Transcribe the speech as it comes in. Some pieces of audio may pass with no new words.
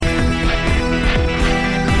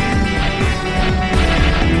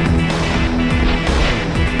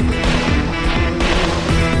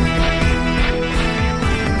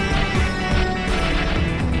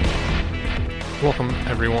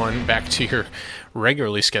back to your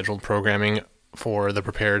regularly scheduled programming for the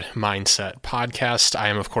Prepared Mindset podcast. I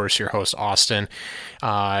am, of course, your host, Austin,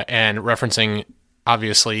 and referencing,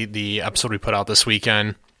 obviously, the episode we put out this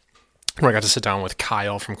weekend where I got to sit down with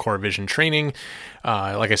Kyle from Core Vision Training.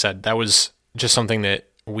 Like I said, that was just something that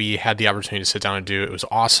we had the opportunity to sit down and do. It was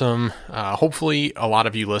awesome. Hopefully, a lot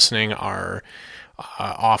of you listening are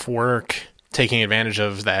off work, taking advantage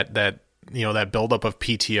of that buildup of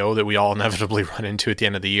PTO that we all inevitably run into at the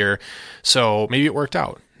end of the year. So maybe it worked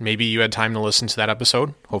out. Maybe you had time to listen to that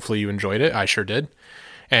episode. Hopefully you enjoyed it. I sure did.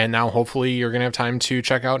 And now hopefully you're going to have time to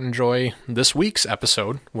check out and enjoy this week's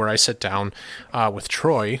episode where I sit down with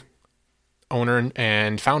Troy, owner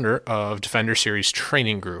and founder of Defender Series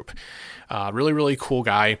Training Group. Really, really cool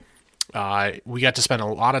guy. We got to spend a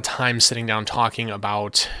lot of time sitting down talking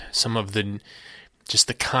about some of the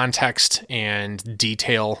context and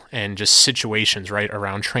detail and just situations, right,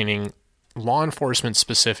 around training law enforcement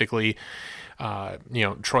specifically.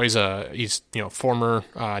 Troy's he's former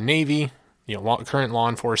Navy, current law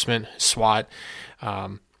enforcement, SWAT.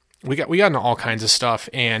 We got into all kinds of stuff,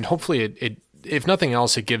 and hopefully it if nothing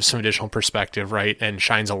else, it gives some additional perspective, right, and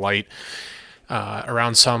shines a light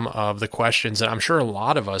around some of the questions that I'm sure a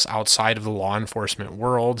lot of us outside of the law enforcement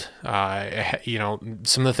world, some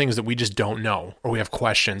of the things that we just don't know or we have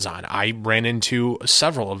questions on. I ran into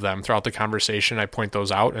several of them throughout the conversation. I point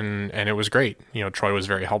those out and it was great. Troy was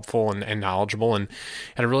very helpful and knowledgeable and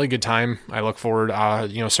had a really good time. I look forward,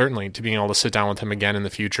 certainly to being able to sit down with him again in the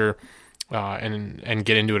future and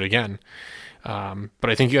get into it again. But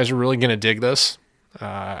I think you guys are really going to dig this.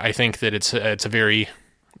 I think that it's a very,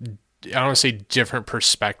 I don't want to say different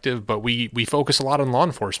perspective, but we focus a lot on law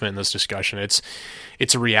enforcement in this discussion.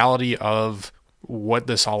 It's a reality of what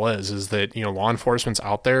this all is that, law enforcement's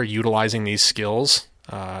out there utilizing these skills,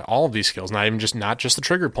 all of these skills, not just the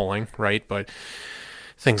trigger pulling, right? But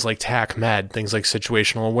things like TAC med, things like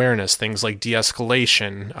situational awareness, things like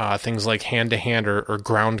de-escalation, things like hand-to-hand or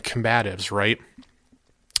ground combatives, right?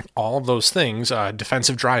 All of those things,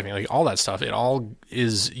 defensive driving, like all that stuff, it all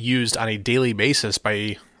is used on a daily basis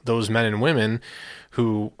by those men and women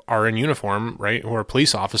who are in uniform, right, who are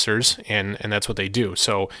police officers, and that's what they do.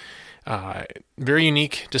 So very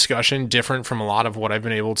unique discussion, different from a lot of what I've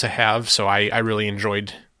been able to have. So I really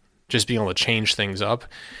enjoyed just being able to change things up.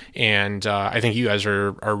 And I think you guys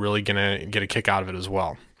are really going to get a kick out of it as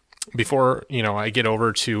well. Before, I get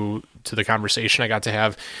over to the conversation I got to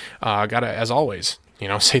have, got to, as always,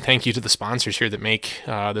 say thank you to the sponsors here that make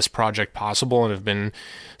this project possible and have been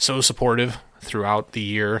so supportive throughout the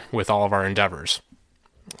year with all of our endeavors.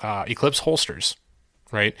 Eclipse Holsters,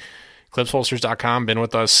 right? EclipseHolsters.com, been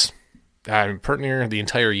with us pretty near the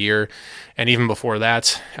entire year and even before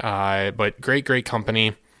that. But great company.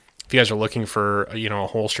 If you guys are looking for, a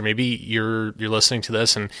holster, maybe you're listening to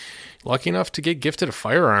this and lucky enough to get gifted a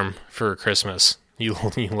firearm for Christmas. You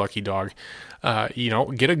lucky dog.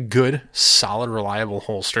 Get a good, solid, reliable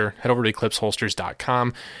holster. Head over to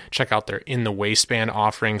EclipseHolsters.com. Check out their in the waistband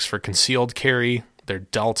offerings for concealed carry, their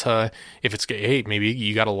Delta. If it's, hey, maybe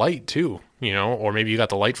you got a light too, or maybe you got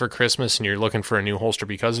the light for Christmas and you're looking for a new holster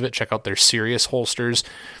because of it. Check out their Serious holsters.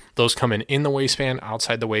 Those come in the waistband,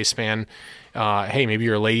 outside the waistband. Hey, maybe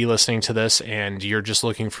you're a lady listening to this and you're just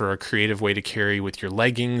looking for a creative way to carry with your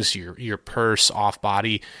leggings, your purse, off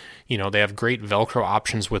body. They have great Velcro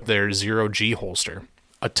options with their 0G holster.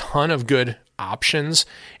 A ton of good options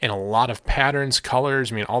and a lot of patterns,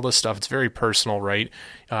 colors. All this stuff. It's very personal, right?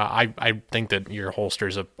 I think that your holster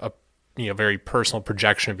is a very personal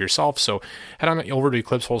projection of yourself. So head on over to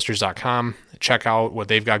EclipseHolsters.com. Check out what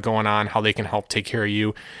they've got going on, how they can help take care of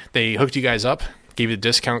you. They hooked you guys up, gave you the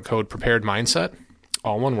discount code Prepared Mindset.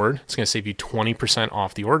 All one word. It's going to save you 20%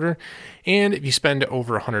 off the order. And if you spend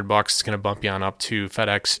over $100, it's going to bump you on up to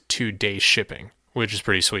FedEx 2-day shipping, which is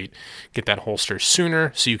pretty sweet. Get that holster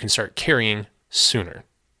sooner so you can start carrying sooner.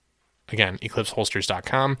 Again,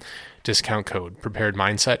 EclipseHolsters.com. Discount code Prepared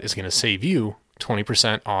Mindset is going to save you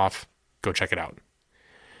 20% off. Go check it out.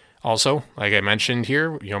 Also, like I mentioned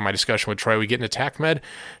here, my discussion with Troy, we get into TAC med.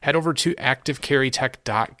 Head over to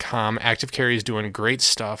ActiveCarryTech.com. Active Carry is doing great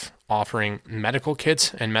stuff, offering medical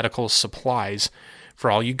kits and medical supplies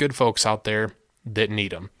for all you good folks out there that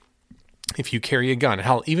need them. If you carry a gun,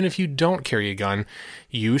 hell, even if you don't carry a gun,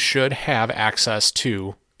 you should have access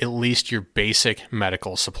to at least your basic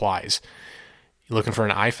medical supplies. You're looking for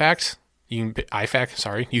an IFAC? You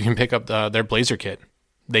can pick up their Blazer kit.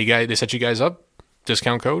 They set you guys up.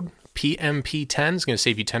 Discount code PMP10 is going to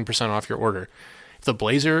save you 10% off your order. If the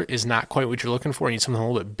Blazer is not quite what you're looking for, you need something a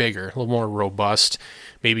little bit bigger, a little more robust.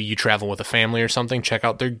 Maybe you travel with a family or something. Check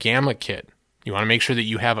out their Gamma kit. You want to make sure that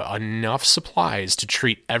you have enough supplies to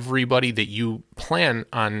treat everybody that you plan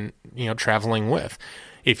on, traveling with.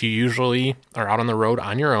 If you usually are out on the road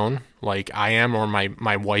on your own, like I am or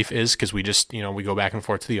my wife is, because we just, we go back and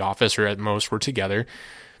forth to the office, or at most we're together,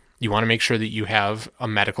 you want to make sure that you have a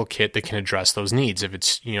medical kit that can address those needs. If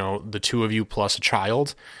it's, the two of you plus a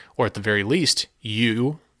child, or at the very least,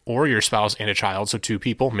 you or your spouse and a child, so two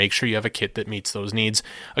people, make sure you have a kit that meets those needs.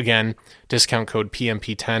 Again, discount code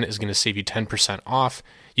PMP10 is going to save you 10% off.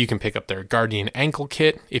 You can pick up their Guardian ankle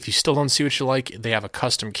kit. If you still don't see what you like, they have a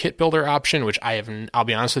custom kit builder option, which I'll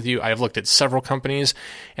be honest with you, I have looked at several companies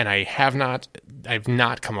and I've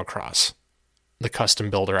not come across the custom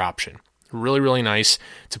builder option. Really, really nice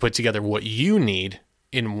to put together what you need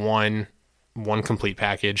in one complete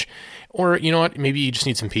package. Or you know what, maybe you just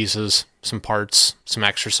need some pieces, some parts, some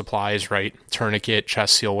extra supplies, right? Tourniquet,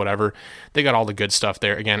 chest seal, whatever. They got all the good stuff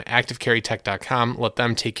there. Again, activecarrytech.com. Let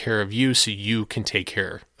them take care of you so you can take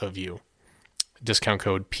care of you. Discount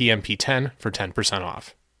code PMP10 for 10%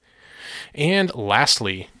 off. And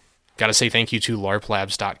lastly, got to say thank you to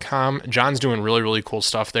larplabs.com. John's doing really, really cool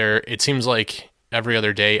stuff there. It seems like every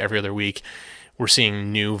other day, every other week, we're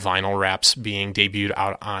seeing new vinyl wraps being debuted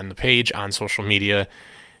out on the page, on social media.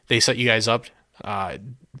 They set you guys up,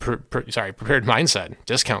 prepared mindset,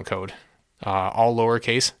 discount code, all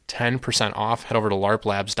lowercase, 10% off. Head over to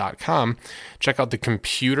larplabs.com. Check out the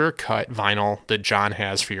computer cut vinyl that John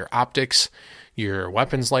has for your optics, your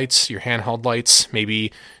weapons lights, your handheld lights.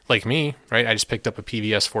 Maybe like me, right? I just picked up a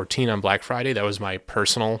PVS 14 on Black Friday. That was my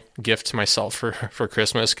personal gift to myself for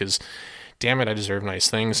Christmas, because damn it, I deserve nice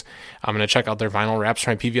things. I'm going to check out their vinyl wraps for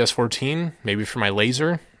my PVS 14, maybe for my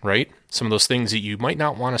laser, right? Some of those things that you might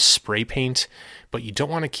not want to spray paint, but you don't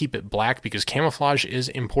want to keep it black because camouflage is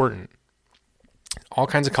important. All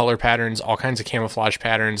kinds of color patterns, all kinds of camouflage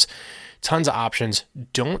patterns, tons of options.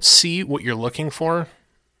 Don't see what you're looking for,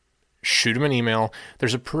 shoot them an email.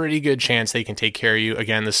 There's a pretty good chance they can take care of you.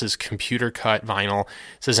 Again, this is computer cut vinyl.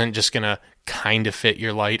 This isn't just going to kind of fit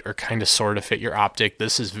your light or kind of sort of fit your optic.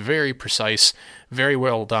 This is very precise, very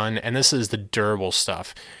well done, and this is the durable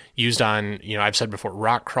stuff used on, I've said before,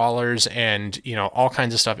 rock crawlers and, all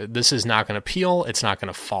kinds of stuff. This is not going to peel. It's not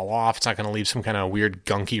going to fall off. It's not going to leave some kind of weird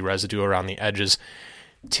gunky residue around the edges.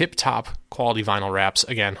 Tip-top quality vinyl wraps.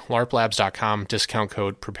 Again, larplabs.com, discount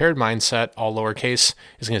code prepared mindset, all lowercase,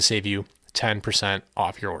 is going to save you 10%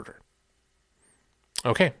 off your order.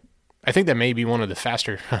 Okay. I think that may be one of the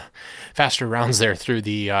faster rounds there through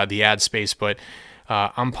the ad space, but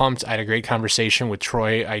I'm pumped. I had a great conversation with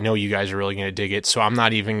Troy. I know you guys are really going to dig it, so I'm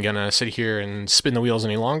not even going to sit here and spin the wheels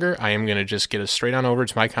any longer. I am going to just get us straight on over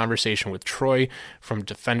to my conversation with Troy from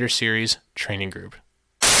Defender Series Training Group.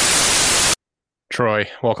 Troy,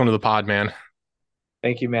 welcome to the pod, man.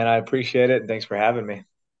 Thank you, man. I appreciate it. And thanks for having me.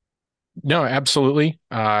 No, absolutely.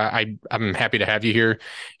 I'm happy to have you here,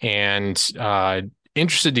 and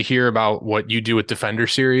interested to hear about what you do with Defender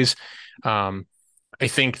Series. I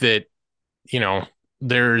think that,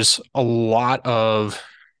 there's a lot of,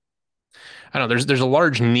 I don't know, there's a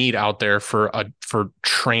large need out there for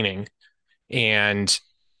training, and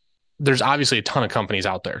there's obviously a ton of companies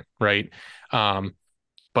out there, right?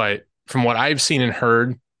 But from what I've seen and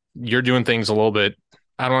heard, you're doing things a little bit.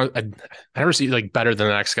 I never see like better than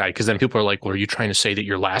the next guy, because then people are like, well, are you trying to say that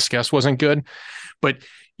your last guest wasn't good? But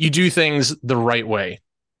you do things the right way.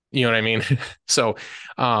 You know what I mean? So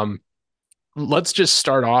let's just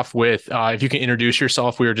start off with, if you can introduce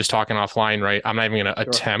yourself. We were just talking offline, right? I'm not even going to Sure.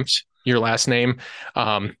 attempt your last name.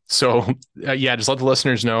 Just let the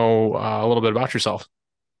listeners know a little bit about yourself.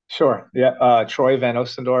 Sure. Yeah. Troy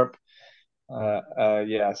Vanoostendorp.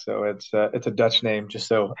 Yeah. So it's a Dutch name, just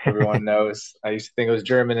so everyone knows. I used to think it was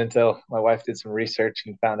German until my wife did some research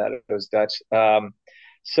and found out it was Dutch.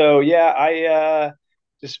 So yeah, I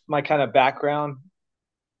just my kind of background.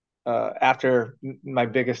 After my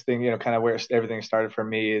biggest thing, kind of where everything started for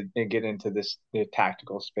me, and get into this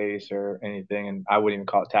tactical space or anything, and I wouldn't even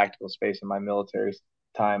call it tactical space in my military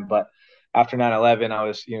time. But after 9/11, I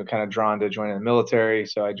was, kind of drawn to joining the military,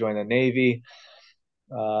 so I joined the Navy.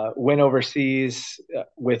 Went overseas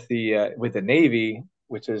with the Navy,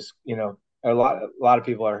 which is, a lot of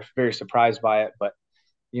people are very surprised by it, but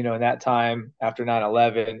in that time after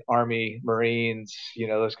 9/11, Army, Marines,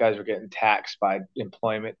 those guys were getting taxed by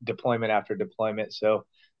deployment after deployment. So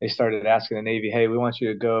they started asking the Navy, hey, we want you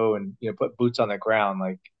to go and, put boots on the ground.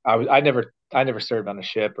 Like I never served on a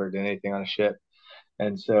ship or did anything on a ship.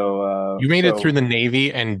 And You made it through the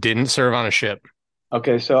Navy and didn't serve on a ship.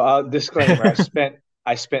 okay. So disclaimer,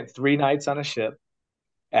 I spent 3 nights on a ship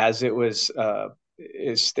as it was,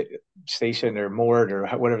 is stationed or moored or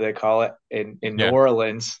whatever they call it in New Yeah.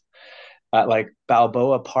 Orleans. like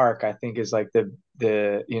Balboa Park, I think is like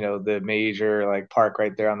the major like park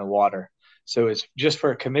right there on the water. So it's just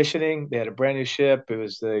for commissioning. They had a brand new ship. It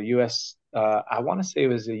was the U.S. I want to say it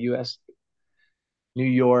was the U.S. New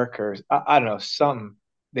York or I don't know, something.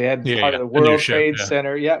 They had Yeah, part yeah. of the A new World ship. Trade Yeah.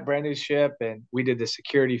 Center. Yeah, brand new ship. And we did the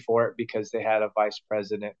security for it because they had a vice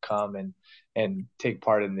president come and take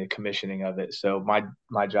part in the commissioning of it. So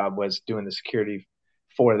my job was doing the security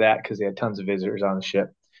for that because they had tons of visitors on the ship.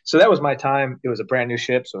 So that was my time. It was a brand new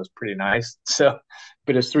ship, so it was pretty nice. So,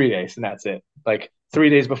 but it's 3 days and that's it. Like 3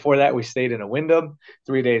 days before that, we stayed in a Wyndham.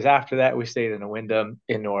 3 days after that, we stayed in a Wyndham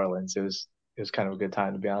in New Orleans. It was kind of a good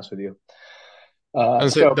time to be honest with you.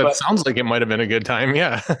 And so So, that but sounds like it might have been a good time.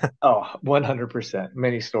 Yeah. oh, 100%.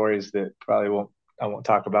 Many stories that probably won't I won't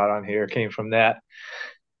talk about on here came from that.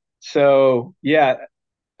 So, yeah,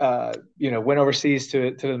 went overseas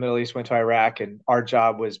to the Middle East, went to Iraq, and our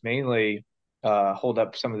job was mainly hold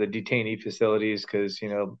up some of the detainee facilities because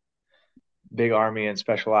big army and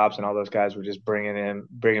special ops and all those guys were just bringing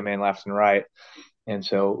them in left and right. And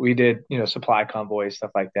so we did supply convoys,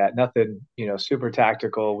 stuff like that. Nothing super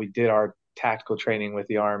tactical. We did our tactical training with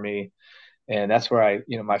the army, and that's where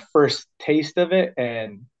my first taste of it.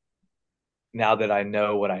 And now that I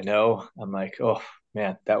know what I know, I'm like, oh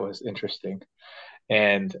man, that was interesting.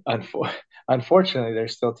 And unfortunately, they're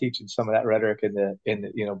still teaching some of that rhetoric in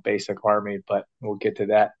the basic army, but we'll get to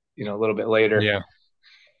that a little bit later. Yeah.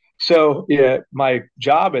 So yeah, my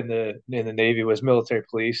job in the Navy was military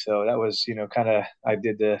police. So that was kind of I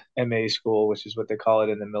did the MA school, which is what they call it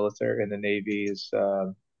in the military in the Navy is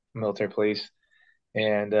military police.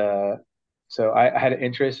 And so I had an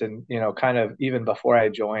interest in, kind of even before I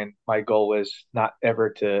joined, my goal was not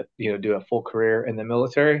ever to, do a full career in the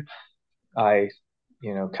military. I,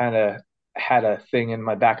 kind of had a thing in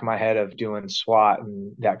my back of my head of doing SWAT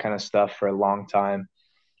and that kind of stuff for a long time.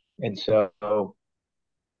 And so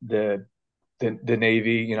the the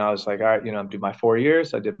Navy, I was like, all right, I'm doing my 4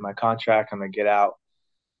 years. I did my contract. I'm gonna get out.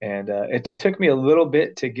 And it took me a little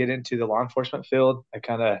bit to get into the law enforcement field. I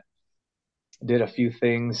kind of did a few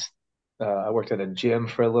things. I worked at a gym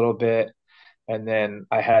for a little bit, and then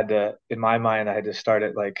I had to, in my mind, I had to start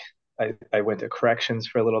at like I went to corrections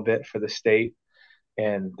for a little bit for the state,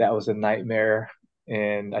 and that was a nightmare.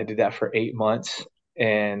 And I did that for 8 months,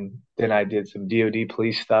 and then I did some DoD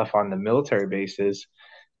police stuff on the military bases.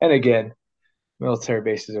 And again, military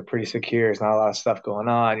bases are pretty secure. There's not a lot of stuff going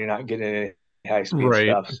on. You're not getting any high speed Right.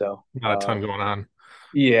 stuff. So Not a ton going on.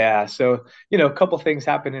 yeah. So, a couple things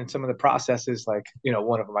happened in some of the processes. Like,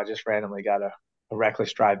 one of them, I just randomly got a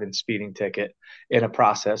reckless driving speeding ticket in a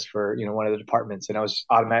process for, one of the departments. And I was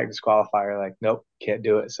automatic disqualifier, like, nope, can't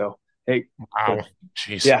do it. So, hey, go, Wow.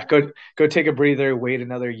 Jeez. yeah, go take a breather, wait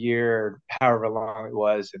another year or however long it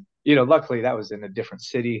was. And, luckily that was in a different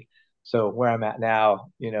city. So where I'm at now,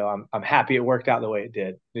 I'm happy it worked out the way it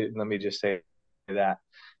did. Let me just say that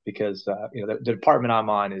because the department I'm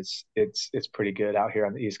on it's pretty good out here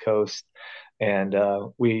on the East Coast, and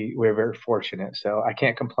we're very fortunate. So I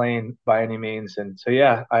can't complain by any means. And so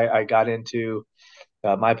yeah, I got into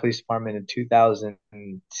my police department in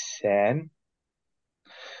 2010,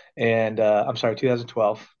 and I'm sorry,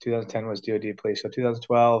 2012. 2010 was DoD police, so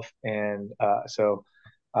 2012, and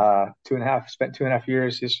spent 2.5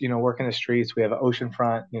 years just working the streets. We have an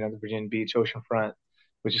oceanfront, the Virginia Beach oceanfront,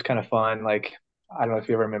 which is kind of fun. Like I don't know if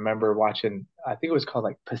you ever remember watching, I think it was called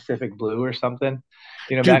like Pacific Blue or something,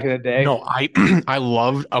 back Dude, in the day. no, I I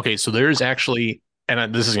love okay, so there's actually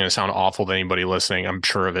this is going to sound awful to anybody listening, I'm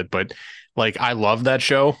sure of it, but like I love that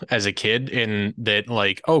show as a kid in that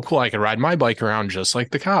like, oh cool, I can ride my bike around just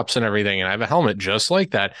like the cops and everything and I have a helmet just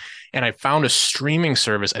like that. And I found a streaming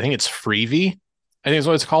service, I think it's Freevee. I think is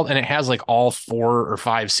what it's called, and it has like all 4 or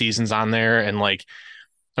 5 seasons on there and like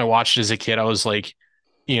I watched it as a kid. I was like,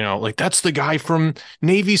 like that's the guy from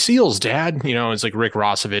Navy SEALs, Dad. It's like Rick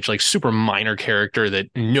Rossovich, like super minor character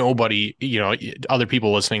that nobody, other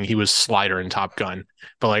people listening, he was Slider in Top Gun.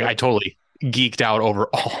 But like I Yep. totally geeked out over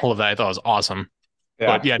all of that. I thought it was awesome.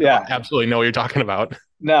 But Yeah, yeah, no, yeah. absolutely know what you're talking about.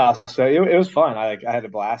 No, so it was fun. I had a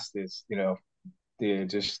blast. This,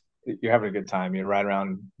 just you're having a good time. You ride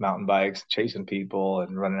around mountain bikes, chasing people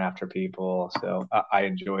and running after people. So I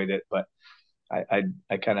enjoyed it, but I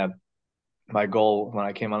kind of my goal when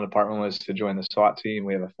I came on the department was to join the SWAT team.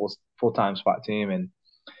 We have a full-time SWAT team, and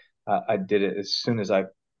I did it as soon as I,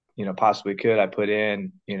 possibly could. I put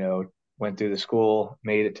in, went through the school,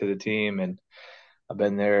 made it to the team, and I've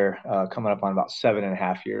been there coming up on about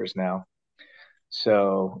 7.5 years now.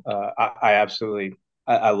 So I absolutely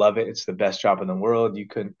I love it. It's the best job in the world. You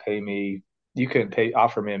couldn't pay me. you couldn't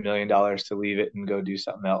offer me $1 million to leave it and go do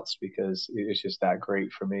something else because it's just that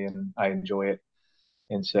great for me and I enjoy it.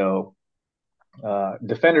 And so,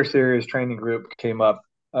 Defender Series training group came up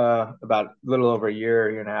about a little over a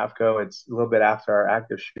year and a half ago. It's a little bit after our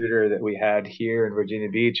active shooter that we had here in Virginia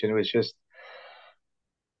Beach, and it was just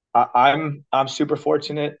I'm super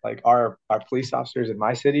fortunate. Like our police officers in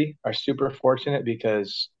my city are super fortunate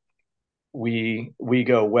because we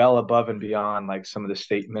go well above and beyond like some of the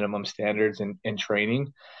state minimum standards in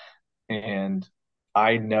training. And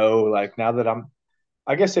I know like now that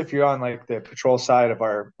I guess if you're on like the patrol side of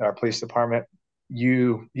our police department,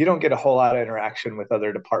 you don't get a whole lot of interaction with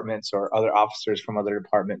other departments or other officers from other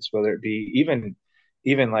departments, whether it be even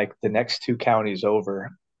like the next two counties over.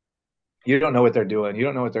 You don't know what they're doing. You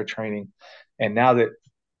don't know what they're training. And now that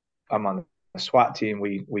I'm on the SWAT team,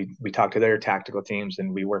 we talk to their tactical teams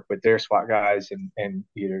and we work with their SWAT guys and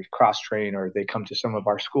either cross train or they come to some of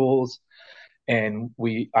our schools and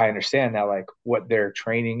I understand now like what their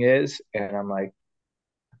training is and I'm like,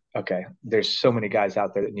 okay, there's so many guys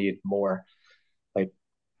out there that need more. Like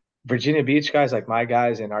Virginia Beach guys, like my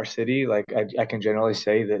guys in our city, like I can generally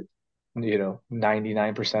say that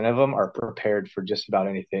 99% of them are prepared for just about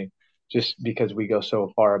anything, just because we go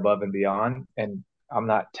so far above and beyond. And I'm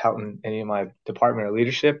not touting any of my department or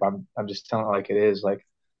leadership. I'm just telling it like it is. Like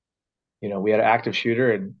we had an active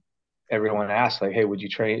shooter, and everyone asked like, "Hey, would you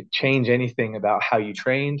change anything about how you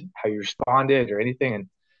trained, how you responded, or anything?" And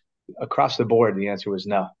across the board, the answer was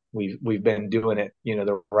no. We've been doing it,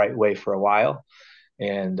 the right way for a while,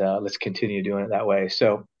 and let's continue doing it that way.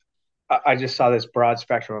 So I just saw this broad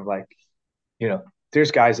spectrum of like, you know,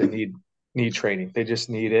 there's guys that need training. They just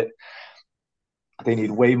need it. They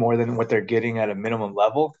need way more than what they're getting at a minimum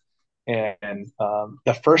level. And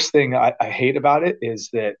the first thing I hate about it is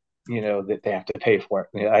that that they have to pay for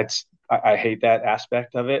it. I hate that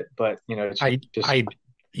aspect of it, but it's I just I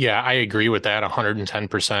yeah, I agree with that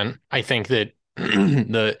 110%. I think that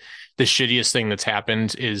the shittiest thing that's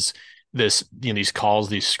happened is this, these calls,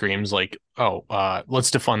 these screams like, oh,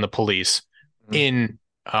 let's defund the police in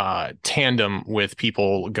tandem with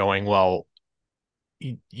people going, well,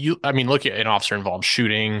 I mean, look at an officer involved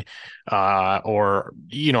shooting, or,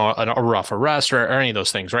 a rough arrest or any of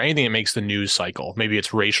those things, or anything that makes the news cycle. Maybe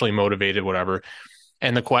it's racially motivated, whatever.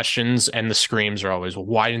 And the questions and the screams are always, well,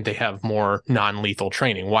 why didn't they have more non-lethal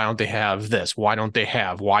training? Why don't they have this? Why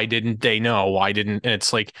didn't they know? And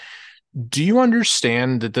it's like, do you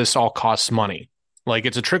understand that this all costs money? Like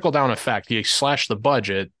it's a trickle down effect. You slash the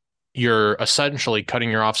budget, you're essentially cutting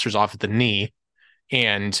your officers off at the knee.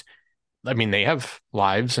 And I mean, they have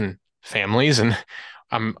lives and families, and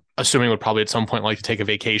I'm assuming would probably at some point like to take a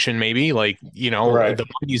vacation, maybe. Like, right. the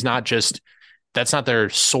money's not just, that's not their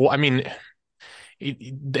sole. I mean,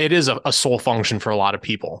 it is a sole function for a lot of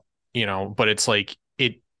people, but it's like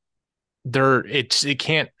it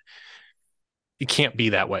can't be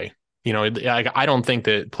that way. I don't think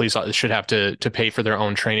that police should have to pay for their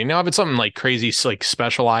own training. Now, if it's something like crazy, like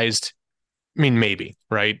specialized, I mean, maybe,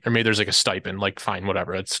 right? Or maybe there's like a stipend, like fine,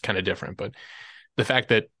 whatever. It's kind of different. But the fact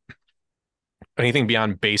that anything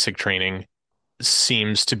beyond basic training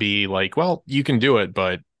seems to be like, well, you can do it,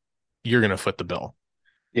 but you're going to foot the bill.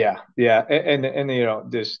 Yeah, yeah, and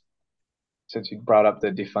just since you brought up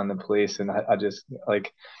the defund the police, and I just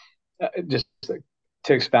like just like,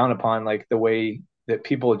 to expound upon like the way that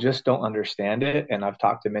people just don't understand it. And I've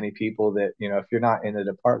talked to many people that if you're not in the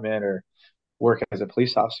department or work as a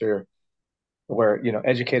police officer, where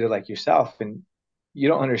educated like yourself, and you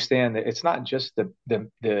don't understand that it's not just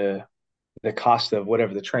the cost of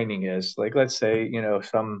whatever the training is. Like let's say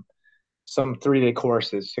some 3-day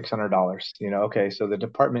course is $600. Okay, so the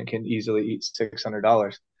department can easily eat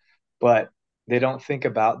 $600, but they don't think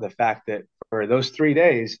about the fact that for those 3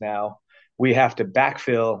 days now, we have to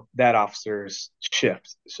backfill that officer's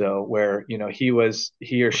shift. So where, he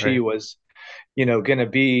or she Right. was, going to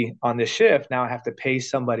be on the shift, now I have to pay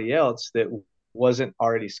somebody else that wasn't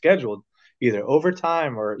already scheduled, either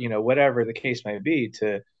overtime or, whatever the case may be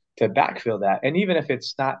to backfill that. And even if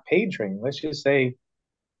it's not paid training, let's just say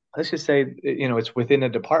it's within a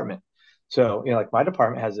department. So like my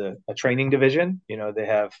department has a training division. They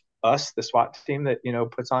have us, the SWAT team that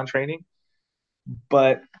puts on training,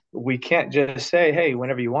 but we can't just say, hey,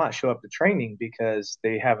 whenever you want, show up to training, because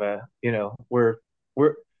they have we're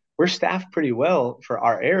we're staffed pretty well for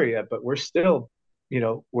our area, but we're still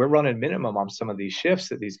we're running minimum on some of these shifts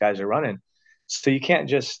that these guys are running. So you can't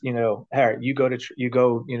just hey, you go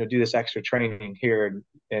do this extra training here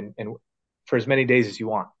and for as many days as you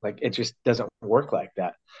want. Like it just doesn't work like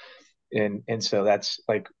that. And so that's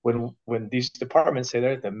like when these departments say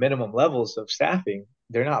they're at the minimum levels of staffing,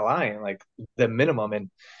 they're not lying. Like the minimum,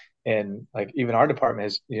 and like even our department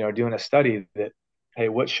is, doing a study that, hey,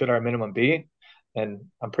 what should our minimum be? And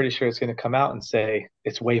I'm pretty sure it's going to come out and say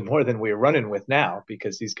it's way more than we're running with now,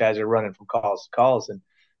 because these guys are running from calls to calls. And,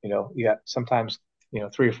 you got sometimes,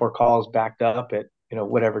 3 or 4 calls backed up at,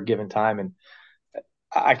 whatever given time. And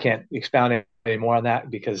I can't expound any more on that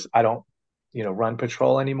because I don't, run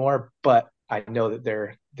patrol anymore. But I know that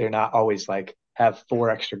they're not always like have 4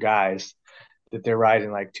 extra guys that they're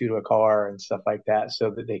riding like two to a car and stuff like that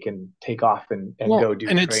so that they can take off and Well, go do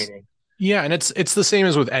and it's training. yeah, and it's the same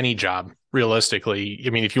as with any job, realistically.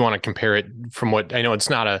 I mean, if you want to compare it from what I know, it's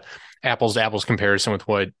not a apples to apples comparison with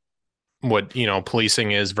what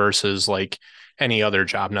policing is versus like any other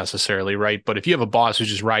job necessarily, right? But if you have a boss who's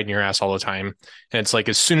just riding your ass all the time, and it's like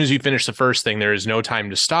as soon as you finish the first thing, there is no time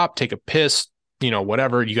to stop, take a piss,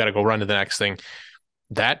 whatever, you got to go run to the next thing.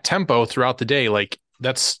 That tempo throughout the day, like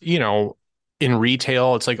that's, in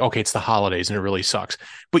retail, it's like, okay, it's the holidays and it really sucks.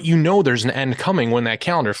 But there's an end coming when that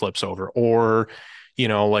calendar flips over. Or,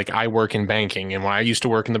 like I work in banking, and when I used to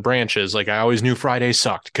work in the branches, like I always knew Friday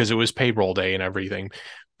sucked because it was payroll day and everything.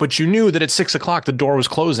 But you knew that at 6 o'clock the door was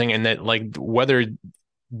closing, and that like whether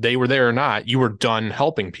they were there or not, you were done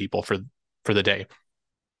helping people for the day.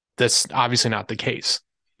 That's obviously not the case,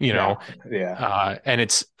 you know. No, yeah, And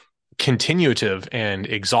it's continuative and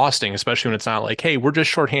exhausting, especially when it's not like, hey, we're just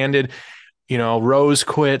shorthanded, Rose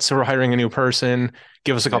quit, so we're hiring a new person.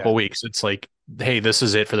 Give us a couple yeah, of weeks. It's like, hey, this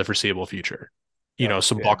is it for the foreseeable future. yeah,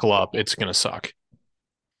 So yeah, buckle up. It's gonna suck.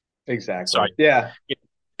 So exactly. Yeah,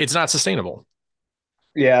 it's not sustainable.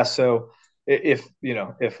 yeah. So if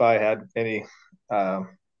if I had any, um,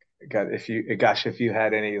 God, if you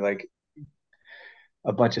had any like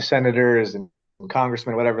a bunch of senators and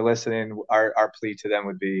congressmen, whatever, listening, our plea to them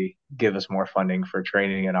would be give us more funding for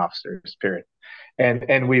training and officers, period.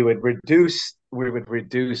 And we would reduce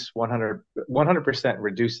 100%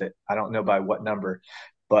 reduce it. I don't know by what number,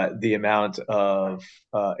 but the amount of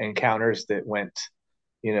encounters that went,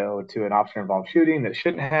 to an officer involved shooting that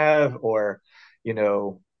shouldn't have, or, you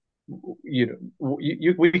know, we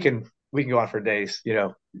can go on for days.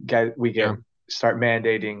 Guys, we Yeah. get start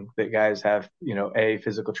mandating that guys have, a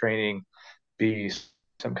physical training, b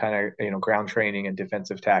some kind of, ground training and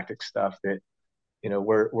defensive tactics stuff that,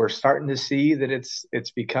 we're starting to see that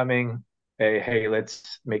it's becoming a, hey,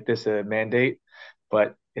 let's make this a mandate.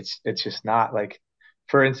 But it's just not like,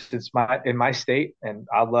 for instance, in my state, and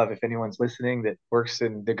I'd love if anyone's listening that works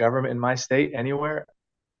in the government in my state anywhere,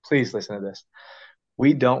 please listen to this.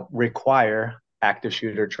 We don't require active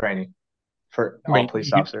shooter training for all Wait,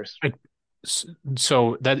 police officers. I,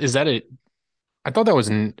 so that is that it? I thought that was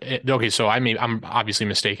okay. So I'm obviously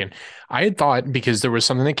mistaken. I had thought because there was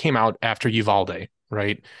something that came out after Uvalde,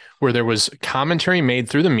 right, where there was commentary made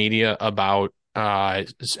through the media about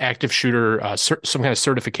active shooter, some kind of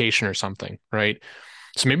certification or something, right?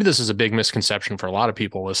 So maybe this is a big misconception for a lot of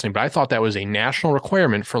people listening, but I thought that was a national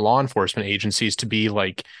requirement for law enforcement agencies to be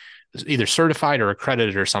like either certified or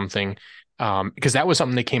accredited or something. Because that was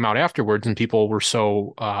something that came out afterwards, and people were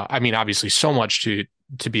so, I mean, obviously, so much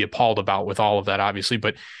to be appalled about with all of that, obviously,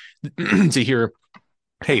 but to hear,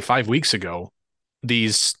 hey, 5 weeks ago,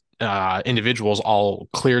 these individuals all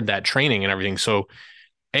cleared that training and everything. So,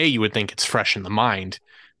 A, you would think it's fresh in the mind,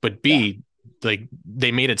 but Yeah. B, like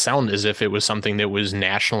they made it sound as if it was something that was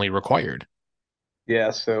nationally required. Yeah,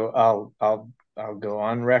 so I'll go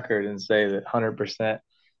on record and say that 100%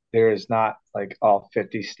 there is not, like, all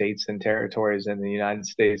 50 states and territories in the United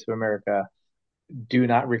States of America do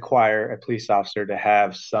not require a police officer to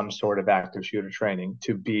have some sort of active shooter training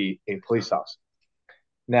to be a police officer.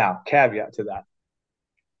 Now, caveat to that,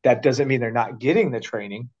 that doesn't mean they're not getting the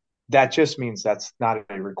training. That just means that's not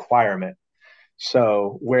a requirement.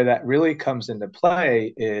 So where that really comes into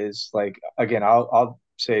play is, like, again, I'll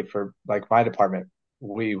say for like my department,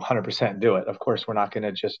 we 100% do it. Of course, we're not going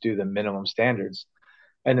to just do the minimum standards,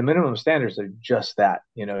 and the minimum standards are just that.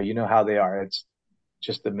 You know how they are. It's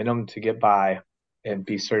just the minimum to get by and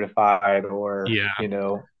be certified, or, Yeah,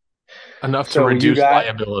 enough to so you reduce got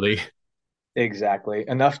liability. exactly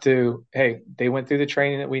enough to, hey, they went through the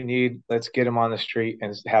training that we need. Let's get them on the street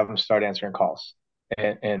and have them start answering calls.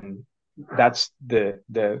 And that's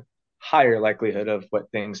the higher likelihood of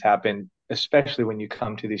what things happen, especially when you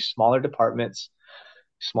come to these smaller departments,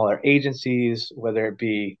 smaller agencies, whether it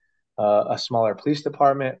be a smaller police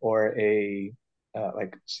department or a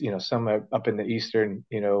like, some up in the eastern,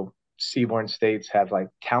 seaborne states have like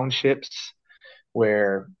townships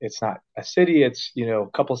where it's not a city, it's, a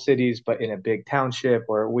couple cities, but in a big township,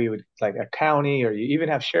 or we would like a county, or you even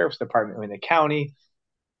have sheriff's department in the county.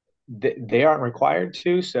 they aren't required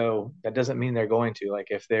to, so that doesn't mean they're going to. Like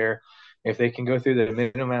if they can go through the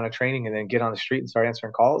minimum amount of training and then get on the street and start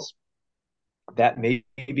answering calls, that may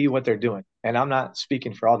be what they're doing. And I'm not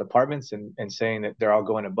speaking for all departments and saying that they're all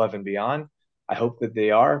going above and beyond. I hope that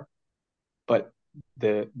they are, but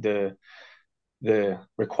the the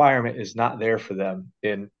requirement is not there for them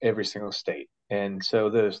in every single state. And so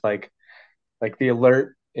there's like the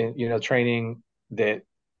alert training that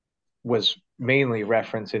was mainly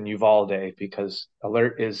referenced in Uvalde because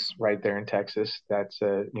alert is right there in Texas. That's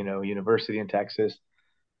a university in Texas.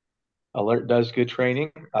 Alert does good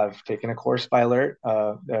training. I've taken a course by Alert,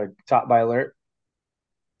 taught by Alert,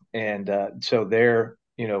 and so their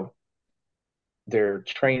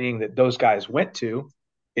training that those guys went to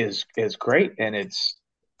is great, and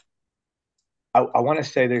I want to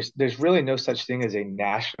say there's really no such thing as a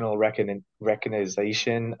national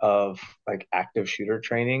recognition of like active shooter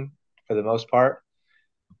training for the most part,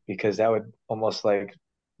 because that would almost like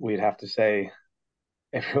we'd have to say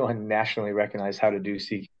everyone nationally recognize how to do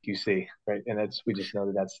CQC, right? And that's we just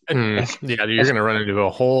know that And that's yeah, you're that's going to run into a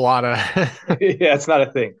whole lot of yeah, it's not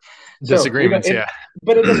a thing. So disagreements. Yeah.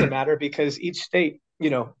 but it doesn't matter because each state,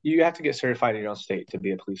 you have to get certified in your own state to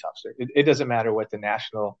be a police officer. It doesn't matter what the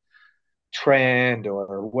national trend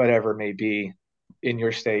or whatever may be in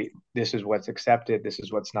your state. This is what's accepted. This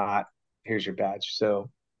is what's not. Here's your badge. So,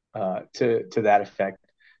 to that effect,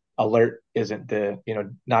 alert isn't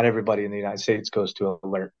not everybody in the United States goes to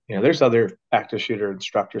alert. There's other active shooter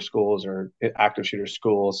instructor schools or active shooter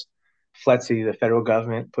schools. FLETC, the federal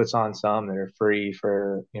government puts on some that are free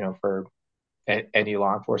for any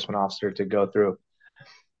law enforcement officer to go through.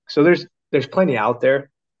 So there's plenty out there,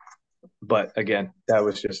 but again, that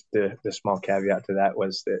was just the small caveat to that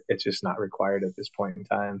was that it's just not required at this point in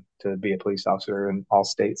time to be a police officer in all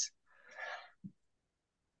states.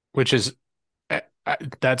 Which is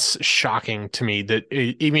that's shocking to me that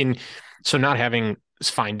even so not having is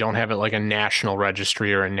fine, don't have it like a national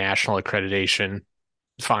registry or a national accreditation,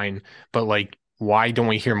 fine, but like why don't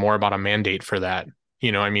we hear more about a mandate for that?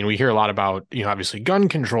 I mean, we hear a lot about, obviously gun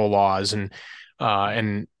control laws uh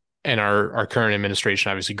and and our current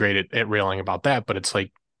administration obviously great at railing about that, but it's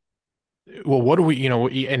like, well, what do we,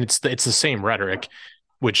 and it's the same rhetoric,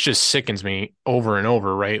 which just sickens me over and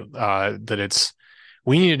over, right? That it's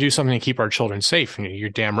we need to do something to keep our children safe. You're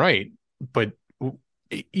damn right, but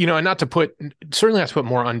and not to put certainly not to put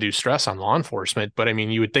more undue stress on law enforcement, but I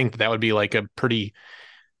mean, you would think that would be like a pretty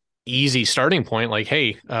easy starting point. Like,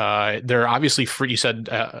 hey, there are obviously free. You said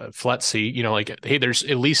FLETC, like, hey, there's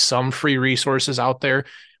at least some free resources out there.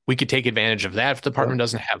 We could take advantage of that if the department Yep.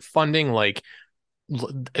 doesn't have funding. Like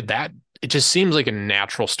that, it just seems like a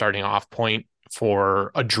natural starting off point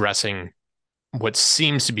for addressing what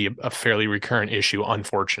seems to be a fairly recurrent issue,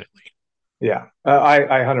 unfortunately. Yeah, I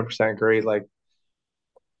 100% agree. Like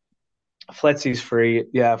FLETC's free.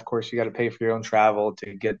 Yeah, of course you got to pay for your own travel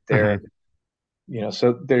to get there. Mhm.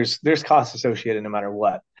 So there's costs associated no matter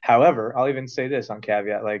what. However, I'll even say this on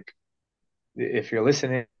caveat, like if you're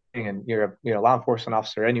listening and you're a law enforcement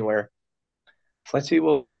officer anywhere, FLETC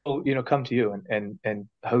will come to you and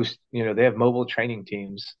host. They have mobile training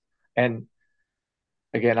teams. And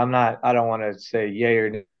again, I don't want to say yay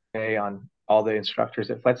or nay on all the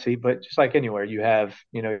instructors at FLETC, but just like anywhere, you have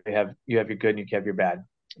your good and you have your bad.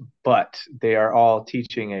 But they are all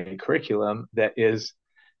teaching a curriculum that is,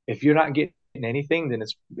 if you're not getting anything, then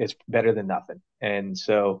it's better than nothing. And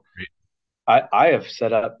so I have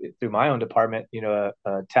set up through my own department, a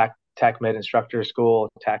TAC med instructor school,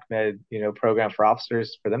 TAC med, program for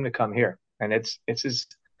officers for them to come here. And it's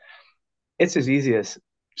as easy as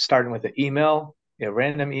starting with an email,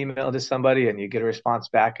 random email to somebody, and you get a response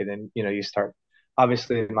back, and then you start.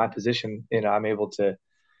 Obviously, in my position, I'm able to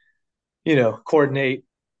coordinate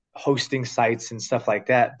hosting sites and stuff like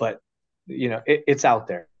that. But it's out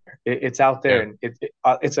there. It's out there, Yeah.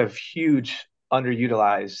 and it's a huge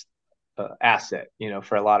underutilized asset,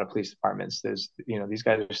 for a lot of police departments. These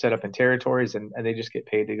guys are set up in territories, and they just get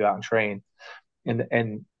paid to go out and train.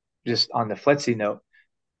 And just on the FLETC note,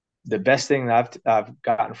 the best thing that I've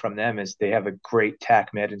gotten from them is they have a great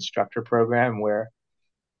TAC Med instructor program where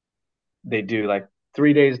they do like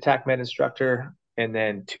 3 days of TAC Med instructor and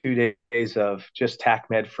then 2 days of just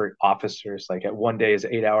TAC Med for officers. Like at one day is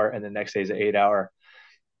 8 hour and the next day is 8 hour,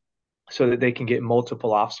 so that they can get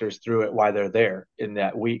multiple officers through it while they're there in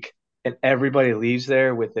that week. And everybody leaves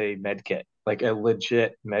there with a med kit, like a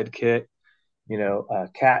legit med kit, a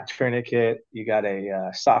cat tourniquet, you got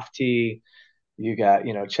a soft tee, you got,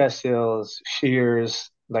 chest seals, shears,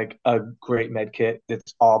 like a great med kit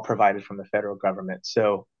that's all provided from the federal government.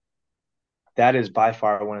 So that is by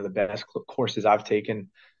far one of the best courses I've taken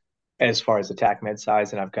as far as attack med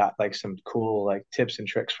size, and I've got like some cool like tips and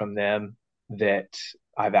tricks from them that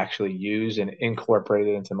I've actually used and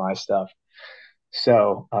incorporated into my stuff.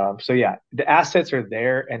 So yeah, the assets are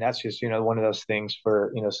there, and that's just one of those things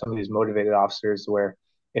for some of these motivated officers where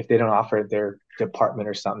if they don't offer their department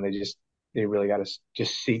or something, they really got to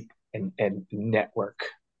just seek and network,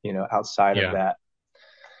 outside of Yeah.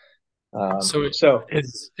 that. So So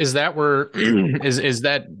is that where is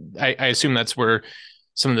that I assume that's where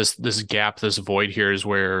some of this gap, this void here is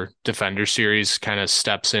where Defender Series kind of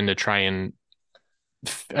steps in to try and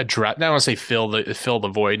address, I don't want to say fill the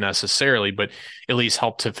void necessarily, but at least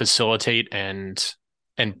help to facilitate and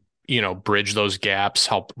bridge those gaps,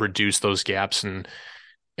 help reduce those gaps and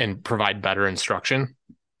provide better instruction.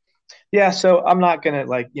 yeah, so I'm not gonna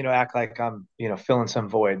like act like I'm filling some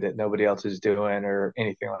void that nobody else is doing or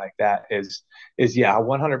anything like that. Is yeah,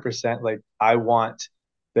 100%. Like I want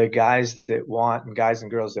the guys that want and guys and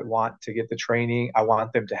girls that want to get the training, I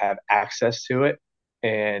want them to have access to it,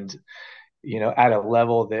 and at a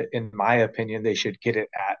level that, in my opinion, they should get it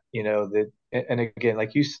at. And again,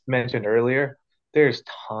 like you mentioned earlier, there's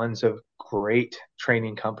tons of great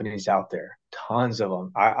training companies out there, tons of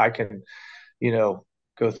them. I can you know,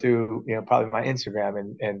 go through, probably my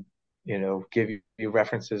Instagram and give you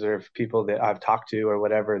references or people that I've talked to or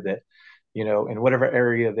whatever that, in whatever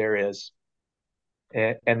area there is,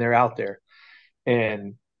 and they're out there.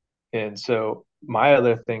 And so my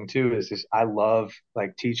other thing too is I love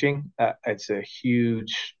like teaching. It's a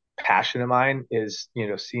huge passion of mine is,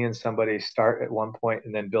 seeing somebody start at one point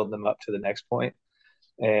and then build them up to the next point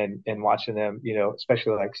and watching them,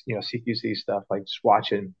 especially like, CQC stuff, like just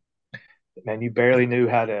watching, man, you barely knew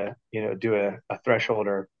how to, do a threshold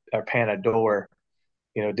or pan a door,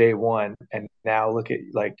 day one. And now look at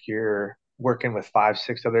like you're working with five,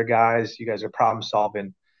 six other guys. You guys are problem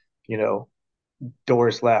solving, you know,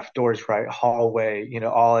 doors left, doors right, hallway,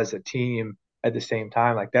 all as a team at the same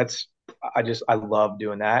time. Like I love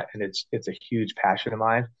doing that. And it's a huge passion of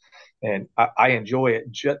mine. And I enjoy it.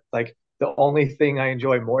 Just like the only thing I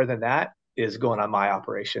enjoy more than that is going on my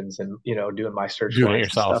operations and doing my search Doing it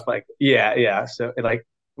warrants and yourself. stuff. Like yeah. So like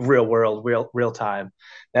real world, real time.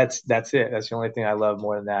 That's it. That's the only thing I love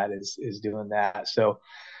more than that is doing that. So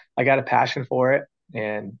I got a passion for it,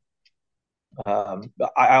 and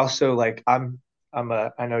I also like I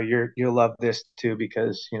know you'll love this too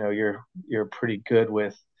because you're pretty good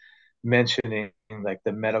with mentioning like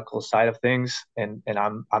the medical side of things, and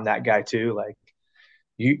I'm that guy too. Like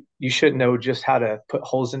you should know just how to put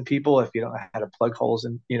holes in people if you don't know how to plug holes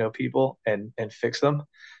in people and fix them.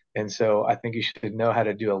 And so I think you should know how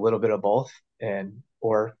to do a little bit of both, and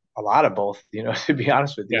or a lot of both. To be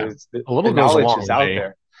honest with you, Yeah. it's A the little goes a knowledge long is out way.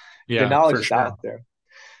 there. The Yeah, knowledge for is sure. out there.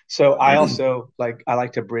 So I also I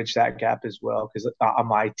like to bridge that gap as well because on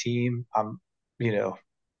my team, you know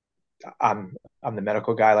I'm I'm the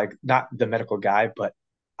medical guy, like not the medical guy, but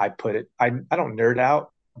I don't nerd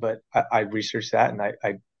out, but I research that and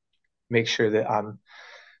I make sure that I'm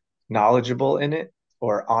knowledgeable in it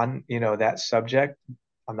or on that subject.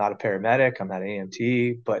 I'm not a paramedic, I'm not an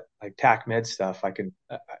EMT, but like tac med stuff, I can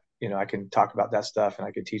I can talk about that stuff and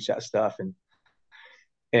I can teach that stuff,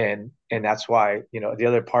 and that's why the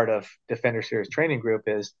other part of Defender Series Training Group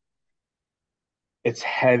is it's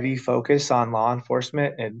heavy focus on law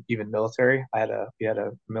enforcement and even military. We had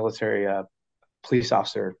a military police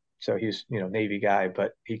officer, so he's Navy guy,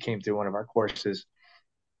 but he came through one of our courses.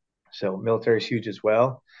 So military is huge as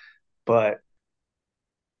well, but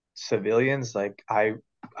civilians, like I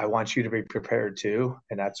want you to be prepared too,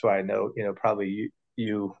 and that's why I know probably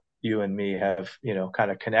you and me have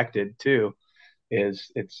kind of connected too.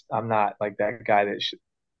 Is it's I'm not like that guy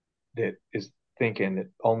that is thinking that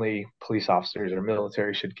only police officers or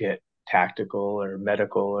military should get tactical or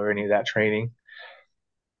medical or any of that training.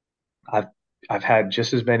 I've I've had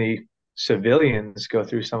just as many civilians go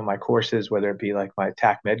through some of my courses, whether it be like my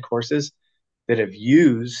TAC med courses, that have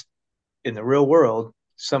used in the real world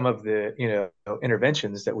some of the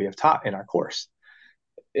interventions that we have taught in our course.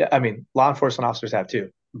 I mean, law enforcement officers have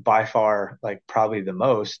too, by far, like probably the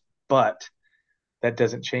most, but that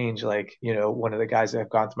doesn't change. Like one of the guys that have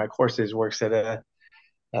gone through my courses works at a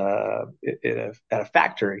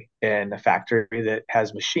factory, and a factory that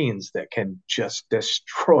has machines that can just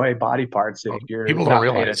destroy body parts if you're People don't not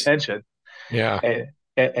paying realize. attention. Yeah.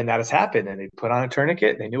 And that has happened. And they put on a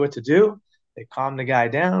tourniquet. They knew what to do. They calmed the guy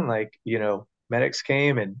down. Like medics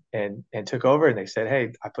came and took over, and they said,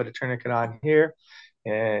 "Hey, I put a tourniquet on here,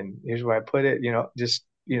 and here's where I put it." Just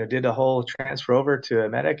did the whole transfer over to a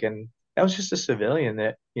medic, and that was just a civilian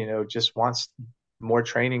that just wants more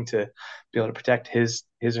training to be able to protect his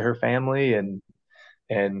or her family and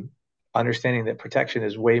understanding that protection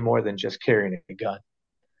is way more than just carrying a gun.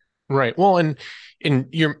 Right. Well, and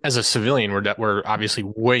you're as a civilian, we're obviously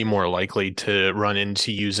way more likely to run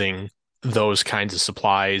into using those kinds of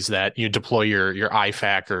supplies that you deploy your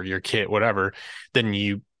IFAC or your kit, whatever, than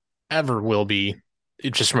you ever will be,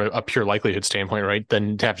 just from a pure likelihood standpoint, right?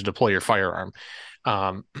 Than to have to deploy your firearm.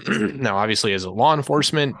 Now, obviously, as a law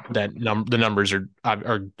enforcement, the numbers are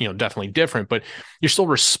definitely different, but you're still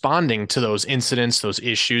responding to those incidents, those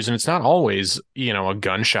issues, and it's not always a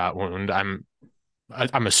gunshot wound.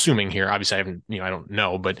 I'm assuming here. Obviously, I haven't, I don't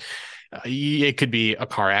know, but it could be a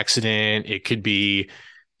car accident. It could be,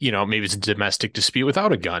 maybe it's a domestic dispute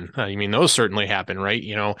without a gun. I mean, those certainly happen, right?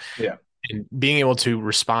 Yeah, And being able to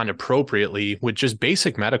respond appropriately with just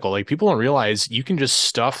basic medical, like people don't realize you can just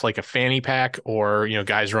stuff like a fanny pack or,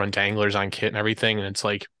 guys run danglers on kit and everything. And it's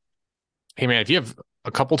like, hey man, if you have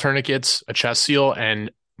a couple tourniquets, a chest seal, and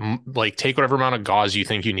like take whatever amount of gauze you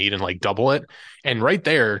think you need and like double it, and right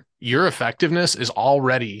there, your effectiveness is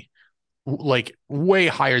already like way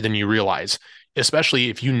higher than you realize. Especially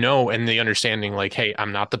if you know and the understanding, like, hey,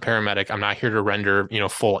 I'm not the paramedic. I'm not here to render,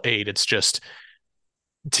 full aid. It's just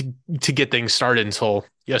to get things started until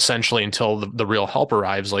essentially until the real help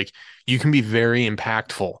arrives. Like you can be very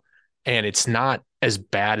impactful, and it's not as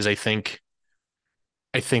bad as I think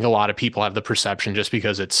a lot of people have the perception just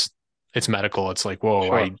because it's medical. It's like, whoa,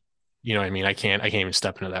 sure. what I mean? I can't even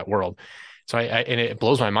step into that world. So and it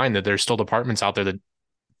blows my mind that there's still departments out there that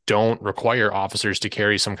don't require officers to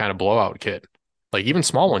carry some kind of blowout kit. Like even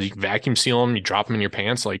small ones, you can vacuum seal them, you drop them in your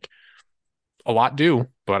pants. Like a lot do,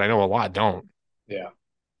 but I know a lot don't. Yeah.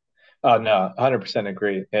 Oh no, 100%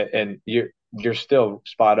 agree. And you're still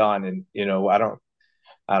spot on. And I don't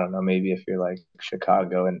know, maybe if you're like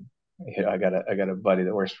Chicago and I got a buddy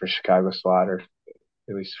that works for Chicago SWAT, or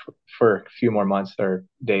at least for a few more months or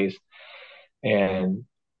days, and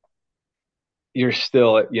you're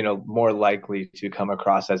still more likely to come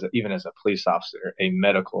across even as a police officer a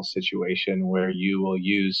medical situation where you will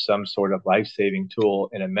use some sort of life-saving tool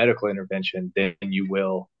in a medical intervention than you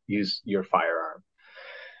will use your firearm.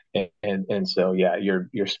 And so yeah, you're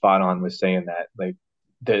spot on with saying that. Like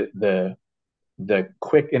the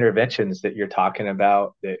quick interventions that you're talking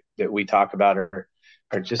about, that we talk about, are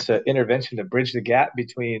just an intervention to bridge the gap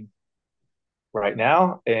between right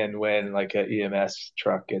now and when like a EMS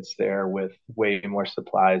truck gets there with way more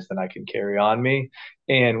supplies than I can carry on me,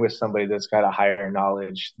 and with somebody that's got a higher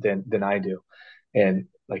knowledge than I do. And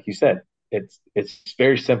like you said, it's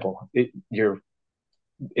very simple.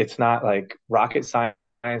 It's not like rocket science.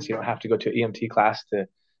 You don't have to go to an EMT class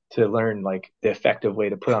to learn like the effective way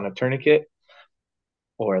to put on a tourniquet,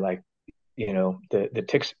 or like the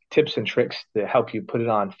tips and tricks to help you put it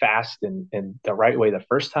on fast and the right way the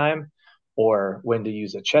first time, or when to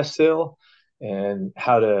use a chest seal, and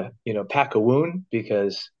how to pack a wound,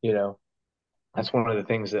 because that's one of the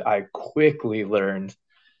things that I quickly learned.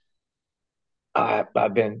 I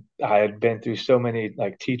had been through so many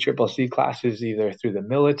like TCCC classes, either through the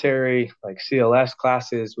military, like CLS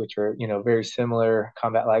classes, which are very similar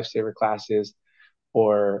combat lifesaver classes,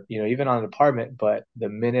 or even on the department. But the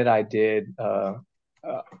minute I did,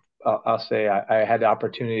 I'll say I had the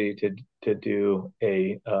opportunity to do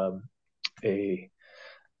a a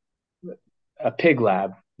pig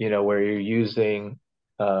lab, where you're using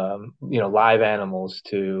live animals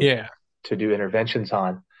Yeah. to do interventions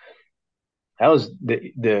on. That was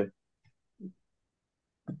the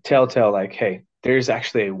telltale, like, hey, there's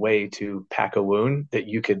actually a way to pack a wound that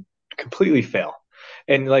you could completely fail.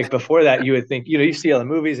 And like before that, you would think, you see all the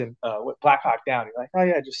movies and with Black Hawk Down, you're like, oh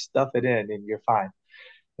yeah, just stuff it in and you're fine.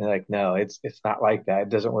 And like, no, it's not like that. It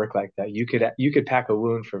doesn't work like that. You could pack a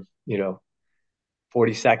wound for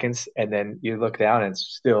 40 seconds, and then you look down and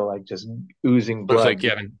it's still like just oozing Looks blood. like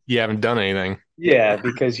you haven't done anything. Yeah,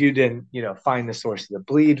 because you didn't, find the source of the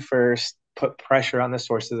bleed first, put pressure on the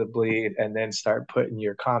source of the bleed, and then start putting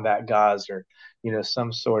your combat gauze or,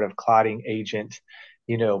 some sort of clotting agent,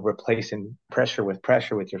 replacing pressure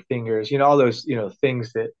with your fingers, all those,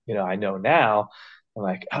 things that, I know now. I'm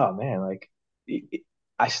like, oh man, like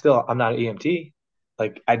I'm not an EMT.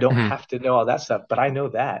 Like I don't Mhm. have to know all that stuff, but I know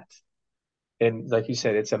that. And like you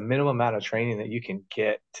said, it's a minimum amount of training that you can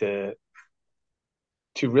get to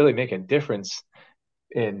really make a difference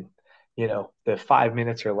in the 5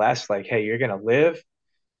 minutes or less. Like, hey, you're gonna live,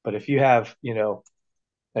 but if you have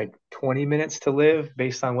like 20 minutes to live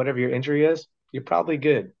based on whatever your injury is, you're probably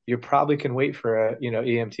good. You probably can wait for a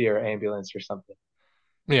EMT or ambulance or something.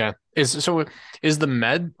 Yeah. Is the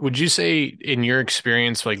med, would you say in your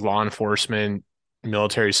experience, like law enforcement,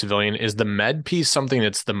 military civilian. Is the med piece something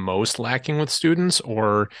that's the most lacking with students,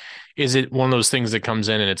 or is it one of those things that comes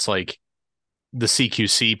in and it's like the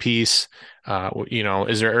CQC piece?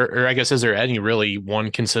 Is there, or I guess, is there any really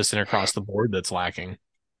one consistent across the board that's lacking?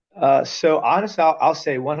 So honestly, I'll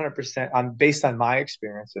say 100% on based on my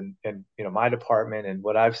experience and my department and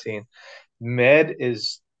what I've seen, med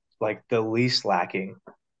is like the least lacking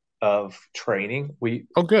of training.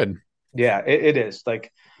 Oh, good. Yeah, it is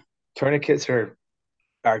like tourniquets are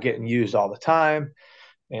getting used all the time,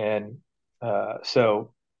 and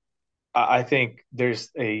so I think there's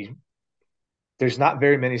not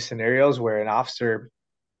very many scenarios where an officer,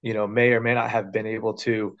 may or may not have been able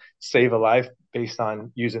to save a life based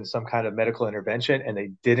on using some kind of medical intervention, and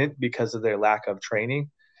they didn't because of their lack of training.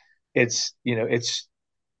 It's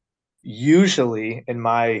usually, in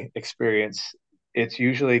my experience, it's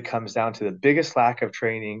usually comes down to the biggest lack of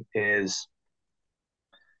training is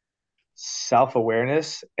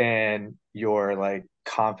self-awareness and your like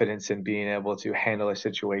confidence in being able to handle a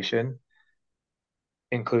situation,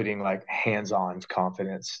 including like hands-on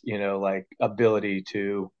confidence, like ability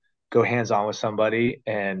to go hands-on with somebody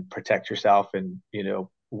and protect yourself and,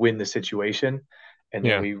 win the situation. And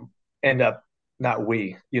then Yeah. we end up, not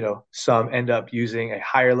we, some end up using a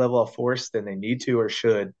higher level of force than they need to or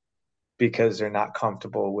should because they're not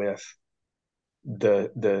comfortable with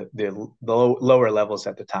the lower levels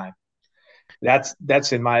at the time.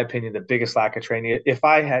 That's in my opinion the biggest lack of training. If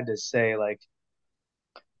I had to say like,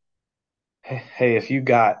 hey, if you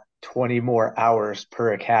got 20 more hours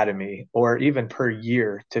per academy or even per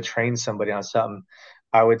year to train somebody on something,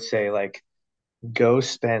 I would say like go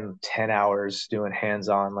spend 10 hours doing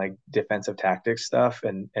hands-on like defensive tactics stuff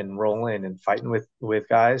and rolling and fighting with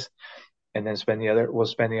guys, and then we'll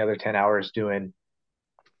spend the other 10 hours doing,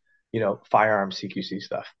 firearm CQC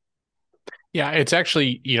stuff. Yeah, it's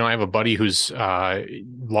actually, I have a buddy who's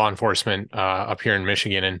law enforcement up here in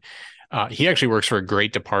Michigan, and he actually works for a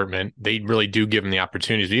great department. They really do give him the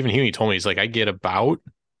opportunities. But even he told me, he's like, I get about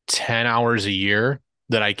 10 hours a year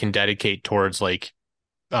that I can dedicate towards like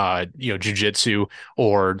jujitsu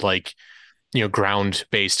or like,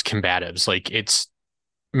 ground-based combatives. Like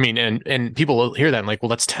I mean, and people will hear that and like, well,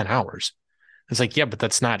 that's 10 hours. It's like, yeah, but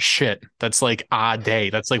that's not shit. That's like a day.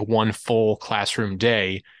 That's like one full classroom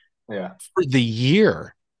day Yeah. for the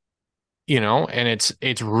year, and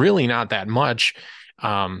it's really not that much.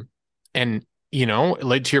 Um, and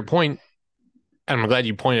like to your point, and I'm glad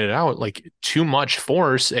you pointed it out, like too much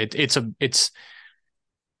force, it's something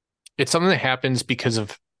that happens because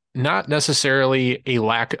of not necessarily a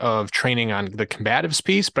lack of training on the combatives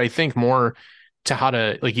piece, but I think more to how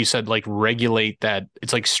to, like you said, like regulate that.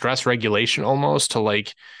 It's like stress regulation almost to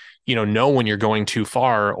like, know when you're going too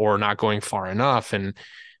far or not going far enough. And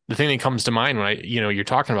the thing that comes to mind when you're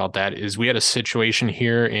talking about that is we had a situation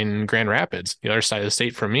here in Grand Rapids, the other side of the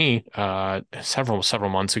state from me, several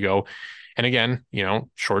months ago. And again,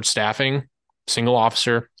 short staffing, single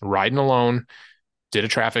officer, riding alone, did a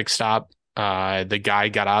traffic stop. The guy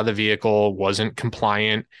got out of the vehicle, wasn't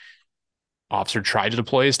compliant. Officer tried to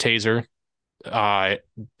deploy his taser. I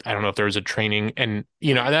don't know if there was a training, and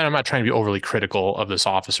I'm not trying to be overly critical of this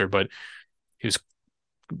officer, but he was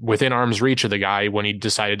within arm's reach of the guy when he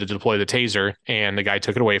decided to deploy the taser, and the guy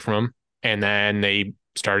took it away from him. And then they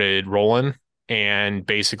started rolling, and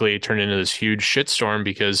basically it turned into this huge shitstorm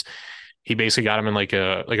because he basically got him in like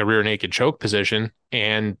a rear naked choke position,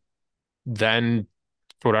 and then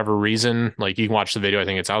for whatever reason, like you can watch the video, I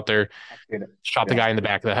think it's out there, I've seen it. shot the Yeah. guy in the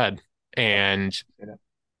back of the head. Yep. And Seen it.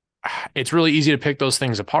 it's really easy to pick those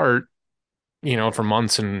things apart, for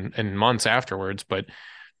months and months afterwards. But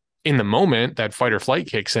in the moment, that fight or flight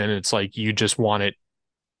kicks in, it's like you just want it,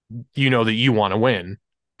 that you want to win,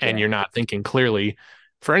 and Yeah. you're not thinking clearly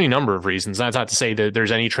for any number of reasons. That's not to say that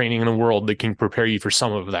there's any training in the world that can prepare you for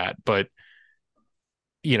some of that, but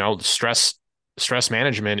stress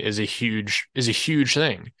management is a huge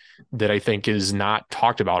thing that I think is not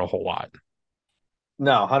talked about a whole lot.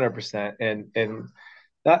 No, 100%.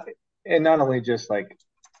 Not and not only just like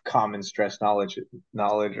common stress knowledge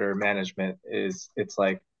or management is it's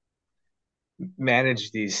like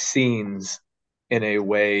manage these scenes in a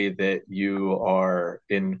way that you are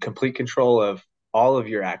in complete control of all of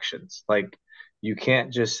your actions. Like you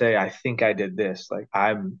can't just say, I think I did this. Like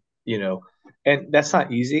and that's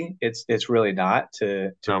not easy. It's really not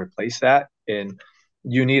to No, replace that. And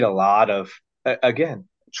you need a lot of again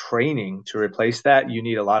training to replace that. You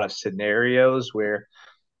need a lot of scenarios where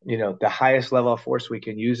the highest level of force we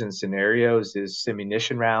can use in scenarios is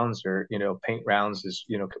simunition rounds or paint rounds is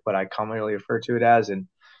what I commonly refer to it as. And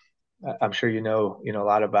I'm sure a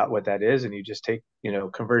lot about what that is, and you just take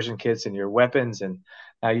conversion kits and your weapons, and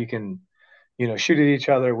now you can shoot at each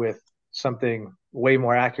other with something way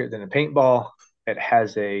more accurate than a paintball. It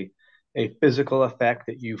has a physical effect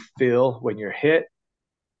that you feel when you're hit.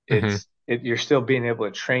 Hmm. You're still being able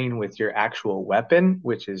to train with your actual weapon,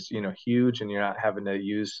 which is huge, and you're not having to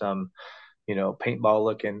use some paintball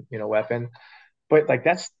looking weapon. But like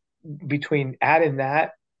that's between adding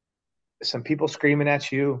that, some people screaming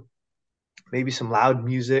at you, maybe some loud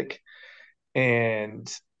music,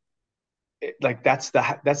 and like that's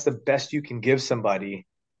the best you can give somebody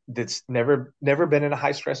that's never been in a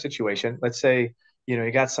high stress situation. Let's say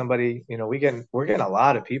you got somebody, we're getting a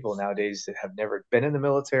lot of people nowadays that have never been in the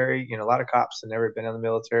military. A lot of cops have never been in the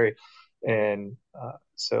military, and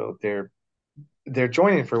so they're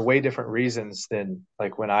joining for way different reasons than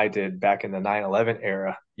like when I did back in the 9/11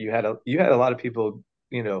 era. You had a lot of people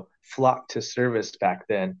flock to service back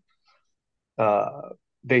then, uh,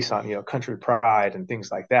 based on country pride and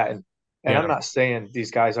things like that. And I'm Yeah. not saying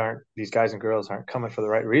these guys and girls aren't coming for the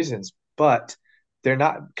right reasons, but they're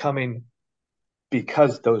not coming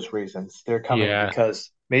because those reasons. They're coming Yeah.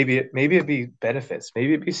 because maybe it be benefits,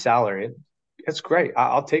 maybe it be salary. It's great.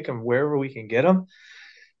 I'll take them wherever we can get them.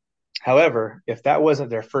 However, if that wasn't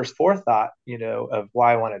their first forethought, of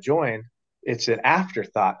why I want to join, it's an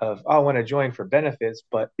afterthought of, oh, I want to join for benefits,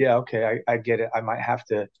 but yeah, okay, I get it. I might have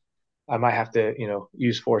to,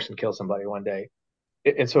 use force and kill somebody one day.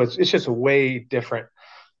 And so it's just a way different.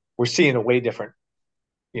 We're seeing a way different,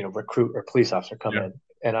 recruit or police officer come Yeah.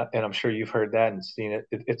 in, and I'm sure you've heard that and seen it.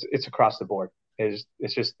 It's across the board. It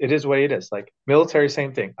is what it is. Like military,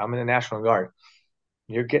 same thing. I'm in the National Guard.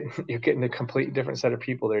 You're getting a complete different set of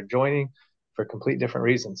people. They're joining for complete different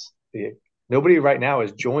reasons. Nobody right now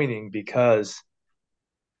is joining because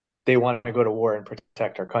they want to go to war and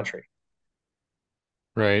protect our country.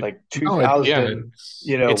 Right. Like No, yeah, 2000,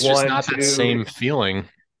 it's just one, not that two, same feeling.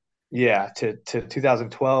 yeah, to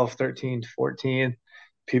 2012, 13, 14,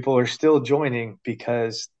 people are still joining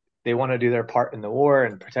because they want to do their part in the war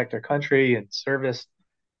and protect their country and service.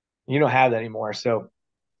 You don't have that anymore. So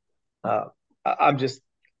uh, I'm just,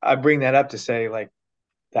 I bring that up to say, like,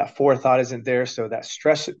 that forethought isn't there. So that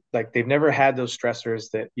stress, like, they've never had those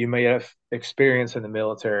stressors that you may have experienced in the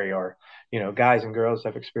military, or, guys and girls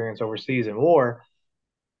have experienced overseas in war.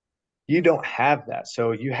 You don't have that.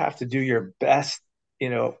 So you have to do your best,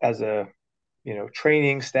 as a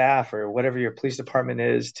training staff or whatever your police department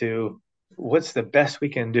is, to what's the best we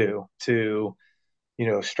can do to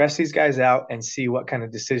stress these guys out and see what kind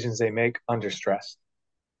of decisions they make under stress.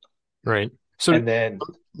 Right. So And then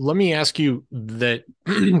let me ask you that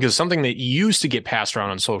because something that used to get passed around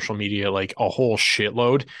on social media like a whole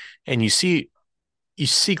shitload, and you see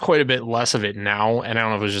quite a bit less of it now. And I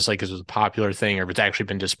don't know if it's just like because it was a popular thing or if it's actually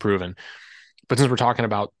been disproven. But since we're talking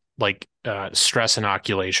about like stress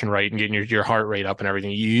inoculation, right, and getting your heart rate up and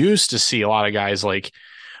everything, you used to see a lot of guys like,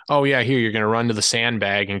 oh yeah, here you're going to run to the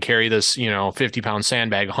sandbag and carry this, 50-pound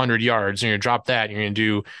sandbag 100 yards, and you're going to drop that, and you're going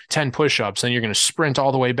to do 10 push-ups, then you're going to sprint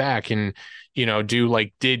all the way back and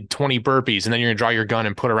did 20 burpees, and then you're going to draw your gun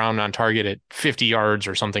and put around on target at 50 yards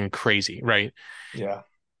or something crazy, right? yeah.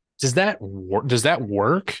 Does that work?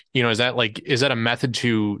 Is that a method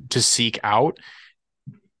to seek out,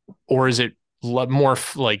 or is it more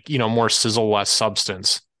like, more sizzle, less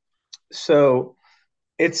substance? So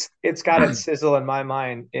it's got its sizzle in my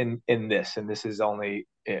mind in this, and this is only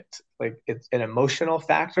it. Like, it's an emotional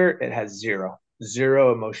factor. It has zero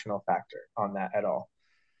emotional factor on that at all.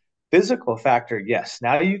 Physical factor, yes.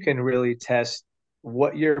 Now you can really test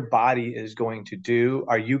what your body is going to do.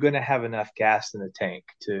 Are you going to have enough gas in the tank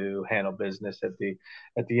to handle business at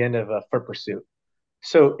the end of a foot pursuit?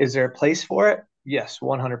 So is there a place for it? Yes,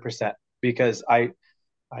 100%. Because I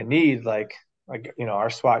need, like our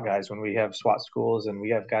SWAT guys, when we have SWAT schools and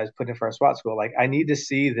we have guys put in for our SWAT school, like, I need to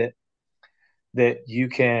see that you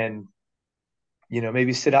can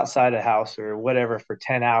maybe sit outside a house or whatever for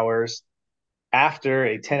 10 hours after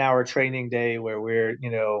a 10-hour training day where we're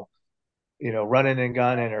running and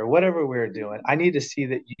gunning or whatever we're doing. I need to see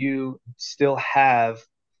that you still have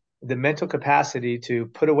the mental capacity to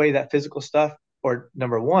put away that physical stuff, or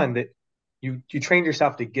number one, that you trained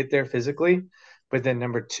yourself to get there physically, but then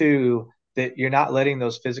number two, that you're not letting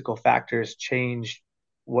those physical factors change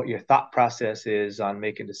what your thought process is on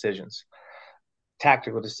making decisions,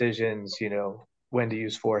 tactical decisions, when to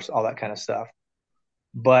use force, all that kind of stuff.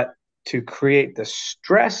 But to create the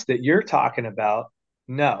stress that you're talking about,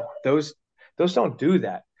 no, those don't do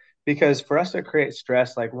that. Because for us to create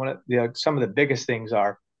stress, like some of the biggest things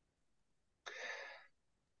are,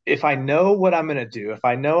 if I know what I'm going to do, if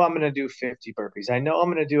I know I'm going to do 50 burpees, I know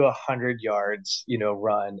I'm going to do 100 yards,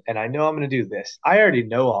 run, and I know I'm going to do this, I already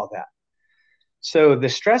know all that. So the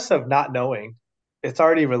stress of not knowing, it's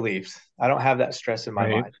already relieved. I don't have that stress in my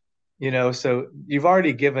Right. mind, so you've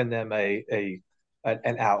already given them an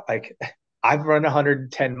out. Like I've run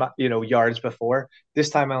 110, yards before. This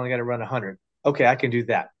time I only got to run 100. Okay, I can do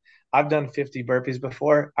that. I've done 50 burpees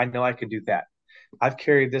before. I know I can do that. I've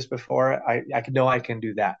carried this before. I know I can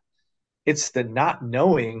do that. It's the not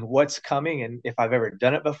knowing what's coming and if I've ever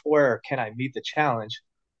done it before or can I meet the challenge.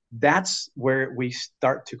 That's where we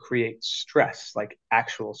start to create stress, like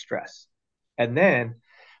actual stress. And then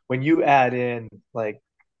when you add in like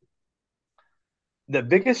the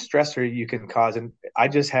biggest stressor you can cause, and I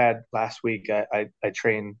just had last week, I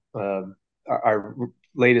trained our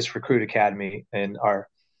latest recruit academy and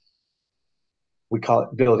we call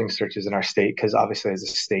it building searches in our state because obviously as a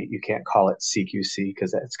state you can't call it CQC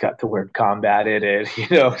because it's got the word combat in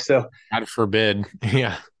it, So God forbid.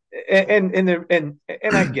 Yeah. and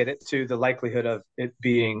I get it too. The likelihood of it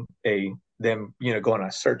being a them going on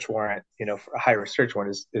a search warrant, for a high risk search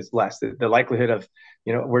warrant is less. The likelihood of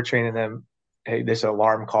we're training them. Hey, this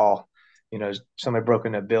alarm call. Somebody broke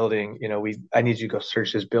in a building. I need you to go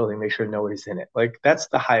search this building, make sure nobody's in it. Like that's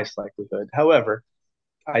the highest likelihood. However,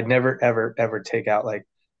 I'd never ever ever take out like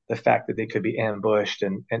the fact that they could be ambushed,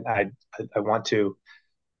 and I want to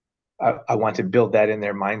I want to build that in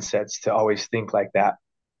their mindsets to always think like that.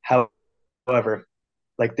 However,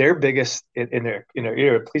 like their biggest in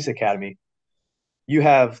their police academy, you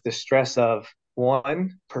have the stress of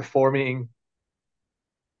one performing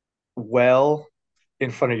well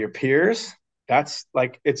in front of your peers. That's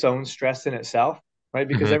like its own stress in itself, right?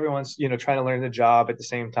 Because Hmm. everyone's trying to learn the job at the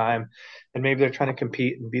same time, and maybe they're trying to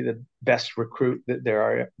compete and be the best recruit that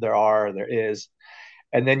there is.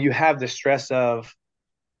 And then you have the stress of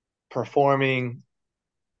performing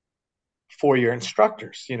for your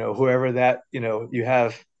instructors, whoever that, you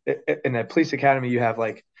have in a police academy, you have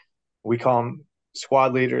like, we call them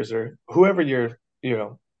squad leaders or whoever your,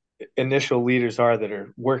 initial leaders are that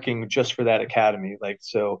are working just for that academy. Like,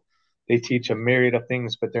 so they teach a myriad of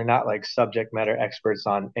things, but they're not like subject matter experts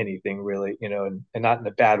on anything really, and not in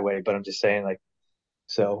a bad way, but I'm just saying like,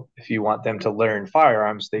 so if you want them to learn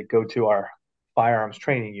firearms, they go to our firearms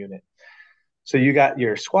training unit. So you got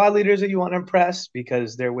your squad leaders that you want to impress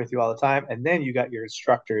because they're with you all the time, and then you got your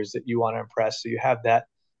instructors that you want to impress. So you have that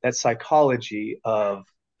psychology of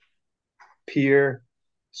peer,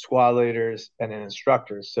 squad leaders, and then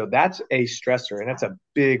instructors. So that's a stressor, and that's a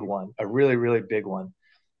big one, a really really big one.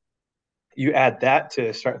 You add that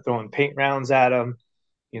to start throwing paint rounds at them,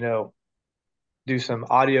 you know, do some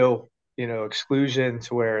audio, exclusion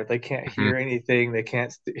to where they can't Hmm. hear anything, they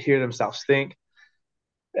can't hear themselves think.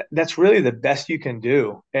 That's really the best you can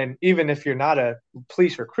do. And even if you're not a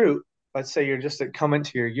police recruit, let's say you're just coming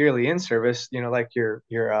to your yearly in service, like your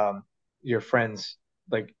friends,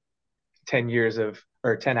 like 10 years of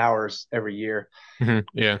or 10 hours every year. Hmm.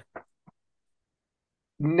 Yeah.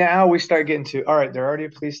 Now we start getting to, all right, they're already a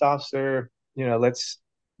police officer, let's,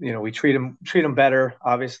 we treat them better,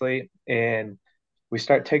 obviously, and we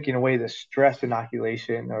start taking away the stress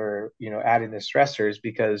inoculation or adding the stressors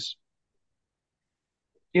because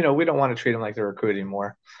we don't want to treat them like they're a recruit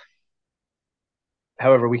anymore.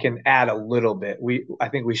 However, we can add a little bit. I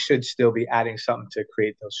think we should still be adding something to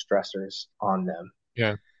create those stressors on them.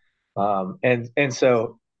 Yeah. And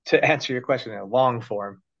so to answer your question in a long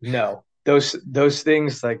form, no, those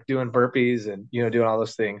things like doing burpees and doing all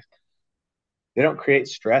those things, they don't create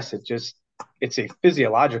stress. It's a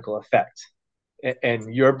physiological effect,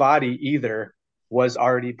 and your body either was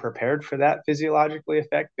already prepared for that physiologically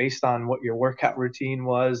effect based on what your workout routine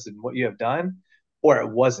was and what you have done, or it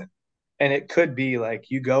wasn't. And it could be like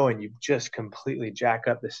you go and you just completely jack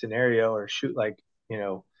up the scenario or shoot like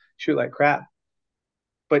crap.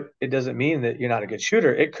 But it doesn't mean that you're not a good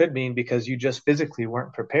shooter. It could mean because you just physically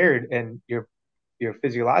weren't prepared and your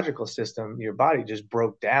physiological system, your body just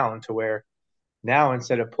broke down to where now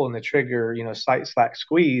instead of pulling the trigger, sight slack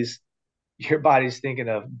squeeze, your body's thinking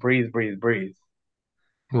of breathe, breathe, breathe.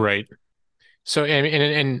 Right. So,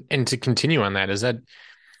 and to continue on that, is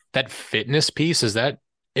that fitness piece, is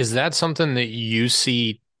that something that you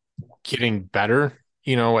see getting better,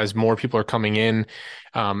 as more people are coming in?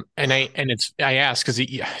 I ask because I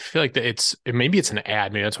feel like that maybe it's an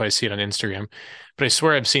ad, maybe that's why I see it on Instagram, but I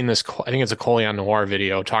swear I've seen this. I think it's a Colion Noir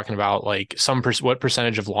video talking about like what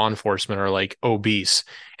percentage of law enforcement are like obese,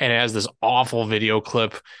 and it has this awful video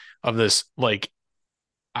clip of this like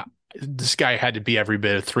this guy had to be every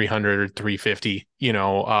bit of 300 or 350,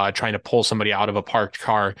 trying to pull somebody out of a parked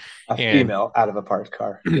car. A And female out of a parked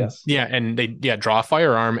car. Yes. yeah, and they, yeah, draw a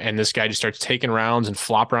firearm, and this guy just starts taking rounds and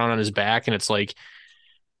flop around on his back. And it's like,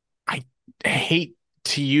 I hate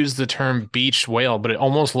to use the term beached whale, but it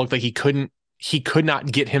almost looked like he could not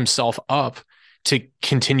get himself up to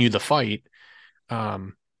continue the fight.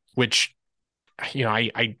 Which, I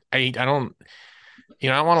don't, I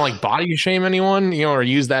don't want to like body shame anyone, or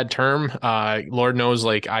use that term. Lord knows,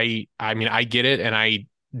 like I mean, I get it, and I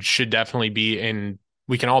should definitely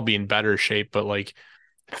we can all be in better shape, but like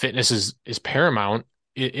fitness is paramount.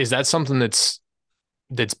 Is that something that's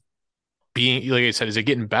being, like I said, is it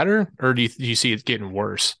getting better, or do you see it getting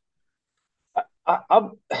worse?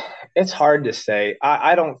 I'm, it's hard to say.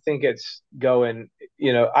 I don't think it's going,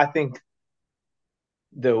 I think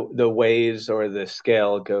the waves or the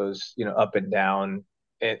scale goes, up and down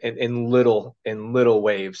in little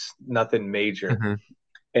waves, nothing major. Hmm.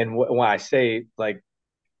 And when I say like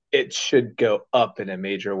it should go up in a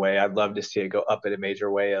major way, I'd love to see it go up in a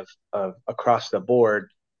major way of across the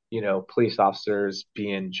board, police officers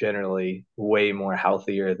being generally way more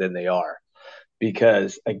healthier than they are.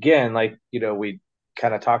 Because again, like, we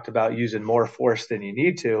kind of talked about using more force than you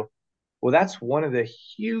need to. Well, that's one of the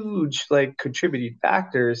huge like contributing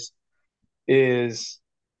factors is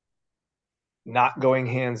not going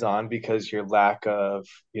hands on because your lack of,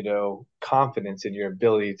 confidence in your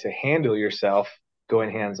ability to handle yourself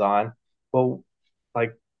going hands on. Well,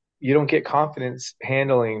 like you don't get confidence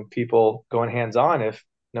handling people going hands on if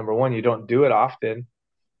number one, you don't do it often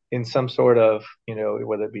in some sort of,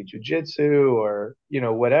 whether it be jujitsu or,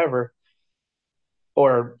 whatever,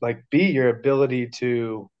 or like B, your ability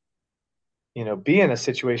to, be in a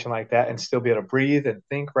situation like that and still be able to breathe and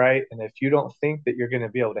think right. And if you don't think that you're going to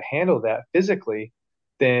be able to handle that physically,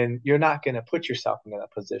 then you're not going to put yourself in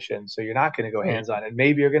that position. So you're not going to go Right. hands on. And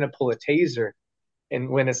maybe you're going to pull a taser. And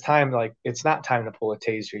when it's time, like it's not time to pull a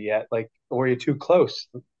taser yet, like, or you're too close,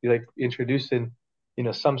 you're like introducing,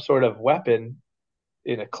 some sort of weapon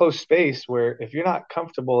in a close space where if you're not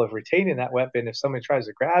comfortable of retaining that weapon, if somebody tries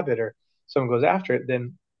to grab it or someone goes after it,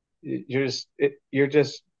 then you're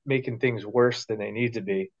just making things worse than they need to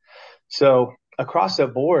be. So across the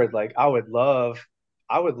board, like I would love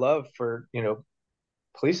for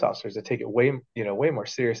police officers to take it way more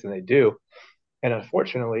serious than they do. And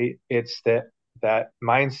unfortunately, it's that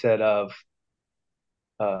mindset of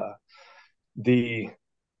uh, the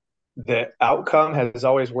the outcome has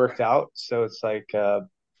always worked out. So it's like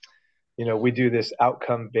we do this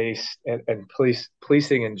outcome based, and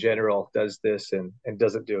policing in general does this and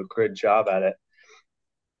doesn't do a good job at it.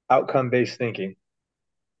 Outcome based thinking.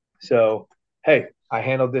 So, hey, I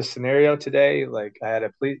handled this scenario today. Like I had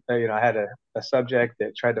I had a subject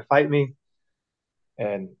that tried to fight me,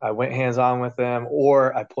 and I went hands on with them,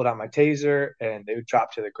 or I pulled out my taser and they would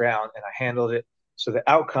drop to the ground, and I handled it. So the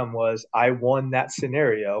outcome was I won that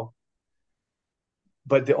scenario,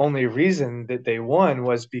 but the only reason that they won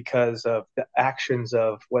was because of the actions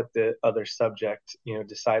of what the other subject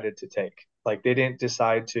decided to take. Like they didn't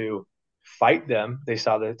decide to fight them, they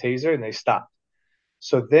saw the taser and they stopped.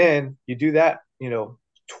 So then you do that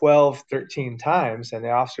 12, 13 times, and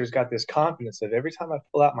the officer's got this confidence of every time I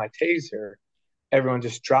pull out my taser, everyone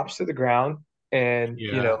just drops to the ground. And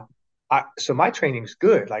Yeah. so my training's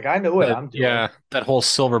good, like I know what That I'm doing. yeah, that whole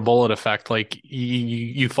silver bullet effect, like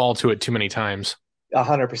you fall to it too many times.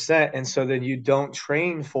 100%. And so then you don't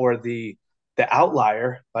train for the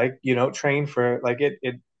outlier, like you don't train for like it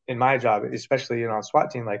in my job, especially on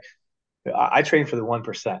SWAT team. Like I train for the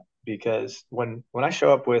 1% because when I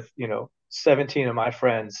show up with 17 of my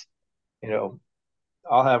friends, you know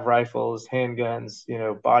I'll have rifles, handguns,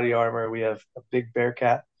 body armor. We have a big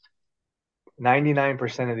Bearcat.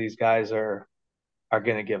 99% of these guys are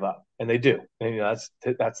going to give up, and they do. And that's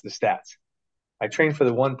the stats. I train for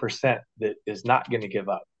the 1% that is not going to give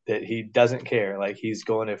up, that he doesn't care, like he's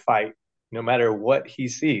going to fight no matter what he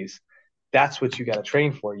sees. That's what you got to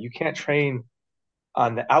train for. You can't train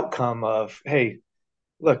on the outcome of, hey,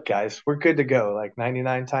 look, guys, we're good to go. Like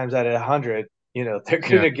 99 times out of 100, they're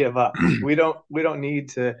going Yeah. to give up. We don't need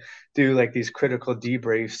to do like these critical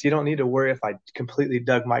debriefs. You don't need to worry if I completely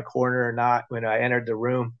dug my corner or not when I entered the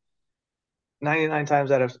room. 99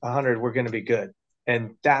 times out of 100, we're going to be good.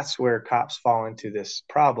 And that's where cops fall into this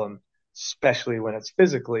problem, especially when it's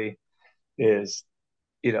physically, is,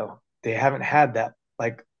 they haven't had that.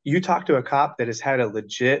 Like you talk to a cop that has had a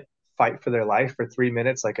legit fight for their life for 3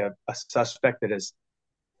 minutes, like a suspect that has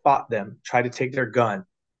fought them, try to take their gun,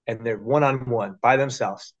 and they're one on one by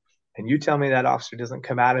themselves. And you tell me that officer doesn't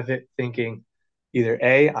come out of it thinking, Either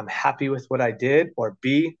A, I'm happy with what I did, or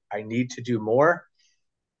B, I need to do more.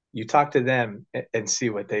 You talk to them and see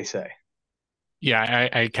what they say. Yeah,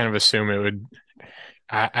 I kind of assume it would.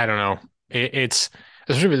 I don't know. It's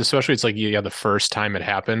especially it's like yeah, the first time it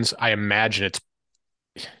happens. I imagine it's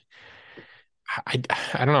I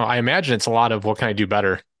I don't know. I imagine it's a lot of what can I do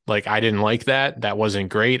better? Like I didn't like that. That wasn't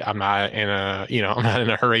great. I'm not in a, I'm not in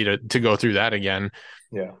a hurry to go through that again.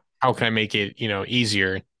 Yeah. How can I make it,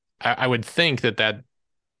 easier? I would think that that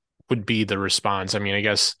would be the response. I mean, I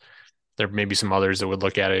guess there may be some others that would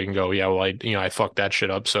look at it and go, yeah, well, I fucked that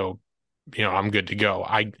shit up, so I'm good to go.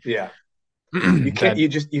 I Yeah. You can't,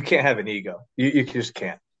 that you can't have an ego. You just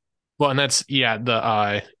can't. Well, and that's yeah. The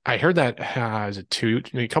I heard that was it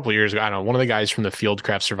a couple of years ago. I don't know. One of the guys from the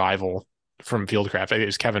Fieldcraft Survival from Fieldcraft, it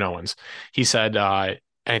was Kevin Owens. He said, and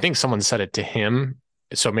I think someone said it to him.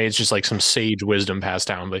 So maybe it's just like some sage wisdom passed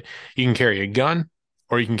down. But you can carry a gun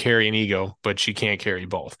or you can carry an ego, but you can't carry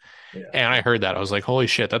both. Yeah. And I heard that I was like, holy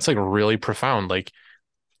shit, that's like really profound. Like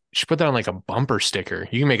you should put that on like a bumper sticker.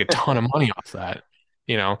 You can make a ton of money off that,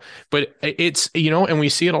 you know. But it's, and we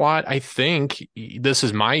see it a lot. I think this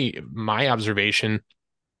is my observation.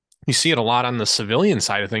 You see it a lot on the civilian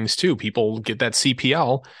side of things too. People get that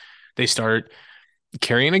CPL, they start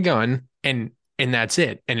carrying a gun and that's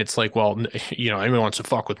it. And it's like, well, anyone wants to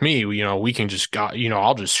fuck with me, we can just got,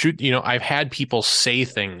 I'll just shoot. I've had people say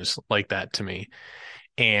things like that to me.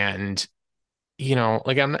 And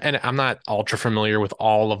like I'm not ultra familiar with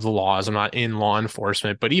all of the laws. I'm not in law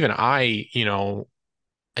enforcement, but even I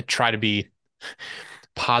try to be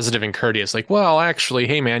positive and courteous. Like, well, actually,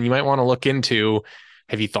 hey man, you might want to look into,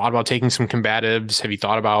 have you thought about taking some combatives? Have you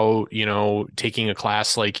thought about, taking a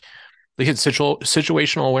class like it's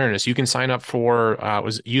situational awareness? You can sign up for it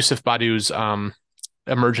was Yusuf Badu's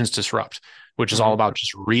Emergence Disrupt, which is all Hmm. about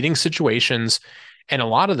just reading situations. And a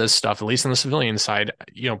lot of this stuff, at least on the civilian side,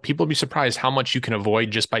 people be surprised how much you can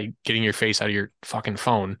avoid just by getting your face out of your fucking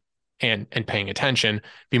phone and paying attention,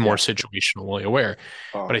 be more Yeah. situationally aware.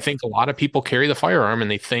 Oh But I yeah. think a lot of people carry the firearm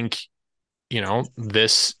and they think,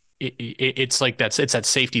 this it's like it's that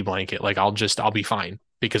safety blanket. Like I'll be fine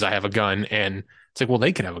because I have a gun. And it's like, well,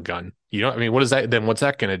 they can have a gun. I mean, what is that then? What's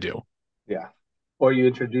that going to do? Yeah. Or you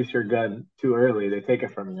introduce your gun too early, they take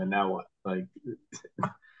it from you, and now what? Like,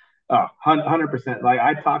 oh, 100%. Like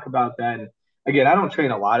I talk about that. And again, I don't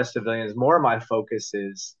train a lot of civilians. More of my focus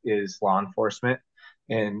is law enforcement,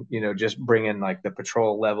 and just bringing like the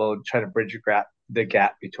patrol level, trying to bridge the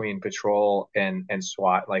gap between patrol and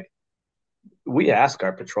SWAT. Like we ask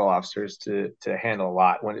our patrol officers to handle a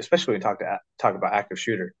lot when, especially when we talk about active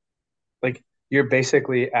shooter. Like you're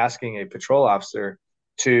basically asking a patrol officer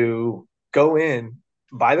to go in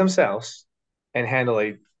by themselves and handle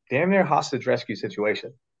a damn near hostage rescue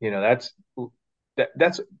situation. That's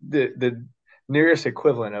the nearest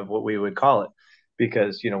equivalent of what we would call it.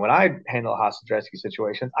 Because when I handle hostage rescue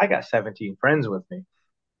situations, I got 17 friends with me.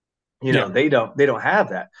 Yeah. They don't have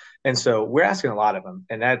that, and so we're asking a lot of them,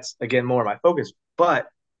 and that's again more of my focus. But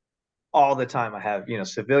all the time I have,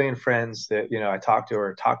 civilian friends that, I talk to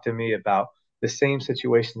or talk to me about the same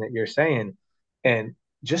situation that you're saying. And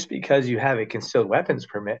just because you have a concealed weapons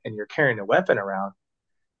permit and you're carrying a weapon around,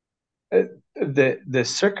 the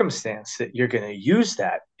circumstance that you're going to use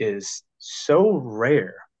that is so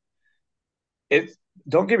rare. It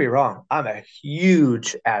Don't get me wrong, I'm a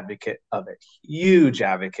huge advocate of it. Huge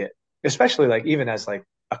advocate, especially like even as like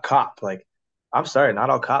a cop. Like, I'm sorry, not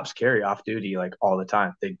all cops carry off duty like all the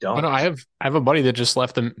time. They Oh no, don't. I have a buddy that just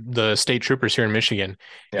left the state troopers here in Michigan,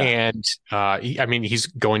 Yeah. and I mean he's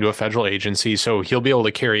going to a federal agency, so he'll be able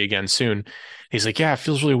to carry again soon. He's like, yeah, it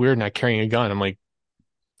feels really weird not carrying a gun. I'm like,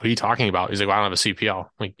 what are you talking about? He's like, well, I don't have a CPL. I'm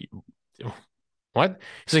like, what?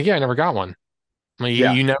 He's like, yeah, I never got one. I'm like,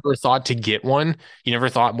 Yeah. you never thought to get one? You never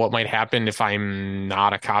thought what might happen if I'm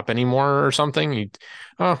not a cop anymore or something?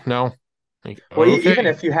 Oh no. Like, Well, even okay.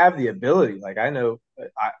 if you have the ability, like I know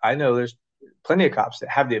there's plenty of cops that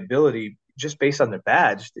have the ability just based on their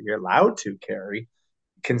badge that you're allowed to carry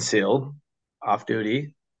concealed off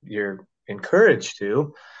duty. You're encouraged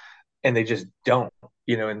to, and they just don't,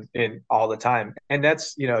 and all the time. And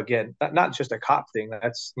that's, again, not just a cop thing.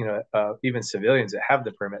 That's, even civilians that have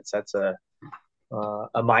the permits. That's a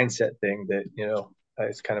mindset thing that,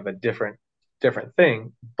 is kind of a different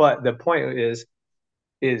thing. But the point is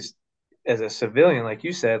as a civilian, like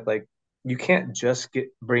you said, like you can't just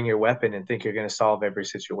bring your weapon and think you're going to solve every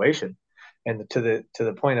situation. And to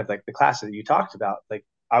the point of like the classes that you talked about, like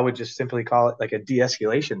I would just simply call it like a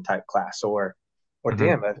de-escalation type class, or Mhm.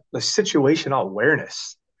 damn a situational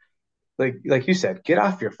awareness. Like you said, get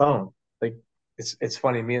off your phone. Like it's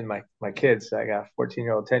funny. Me and my kids, I got a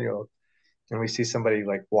 14-year-old, 10-year-old. and we see somebody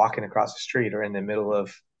like walking across the street or in the middle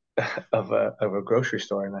of of a grocery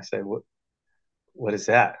store, and I say, what is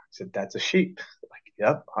that? I said, that's a sheep. Like,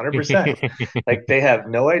 yep, 100%. Like they have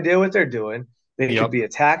no idea what they're doing. They could Yep. be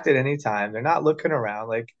attacked at any time. They're not looking around.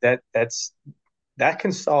 Like that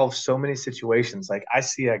can solve so many situations. Like I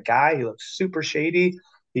see a guy, he looks super shady.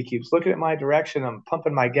 He keeps looking at my direction. I'm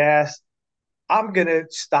pumping my gas. I'm gonna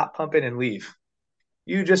stop pumping and leave.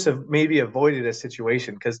 You just have maybe avoided a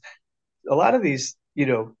situation because a lot of these,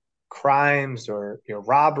 crimes or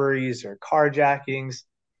robberies or carjackings,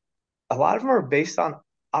 a lot of them are based on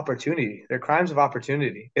opportunity. They're crimes of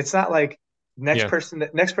opportunity. It's not like Yeah.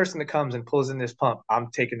 next person that comes and pulls in this pump,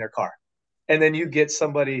 I'm taking their car. And then you get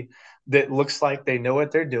somebody that looks like they know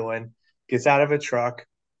what they're doing, gets out of a truck,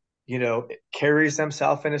 carries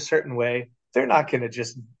themselves in a certain way. They're not going to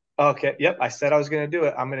just, okay, yep, I said I was going to do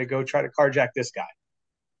it. I'm going to go try to carjack this guy.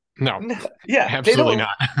 No, No, yeah, they absolutely don't,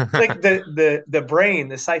 not. like the brain,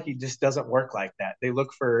 the psyche just doesn't work like that. They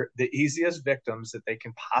look for the easiest victims that they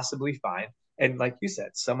can possibly find. And like you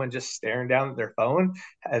said, someone just staring down at their phone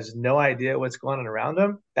has no idea what's going on around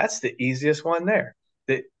them. That's the easiest one there.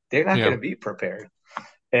 That they're not going Yeah. to be prepared.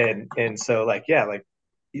 And so like yeah,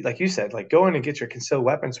 like you said, like go in and get your concealed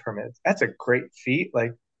weapons permit. That's a great feat.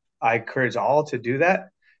 Like I encourage all to do that,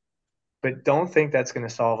 but don't think that's going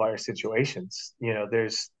to solve our situations.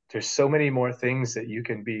 There's so many more things that you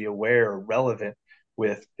can be aware or relevant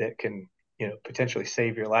with that can, potentially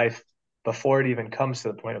save your life before it even comes to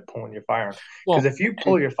the point of pulling your firearm. Because Well, if you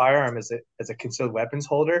pull and your firearm as a concealed weapons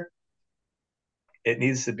holder, it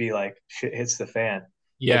needs to be like shit hits the fan.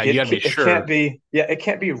 yeah, Like you got to be it can't sure. be yeah, it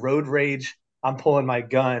can't be road rage. I'm pulling my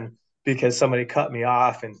gun because somebody cut me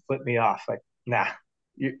off and flipped me off. Like, nah,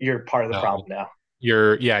 you're part of the No, problem now.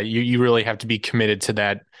 yeah, you really have to be committed to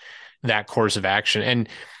that course of action.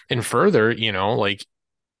 And further, like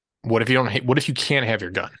what if you can't have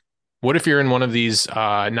your gun? What if you're in one of these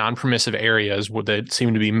non-permissive areas that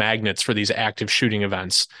seem to be magnets for these active shooting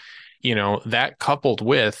events? That coupled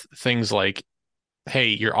with things like, hey,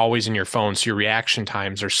 you're always in your phone, so your reaction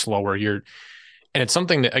times are slower. And it's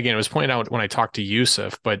something that, again, it was pointed out when I talked to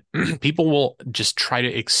Yusuf, but people will just try to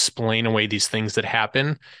explain away these things that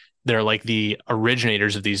happen. They're like the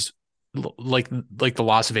originators of these, like the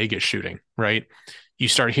Las Vegas shooting, right? You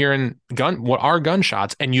start hearing what are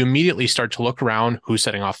gunshots, and you immediately start to look around who's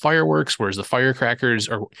setting off fireworks, where's the firecrackers,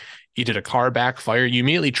 or you did a car backfire. You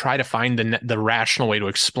immediately try to find the rational way to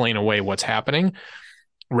explain away what's happening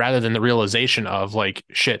rather than the realization of like,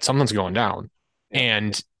 shit, something's going down. Yeah,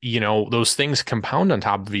 And, those things compound on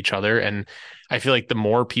top of each other. And I feel like the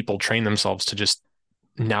more people train themselves to just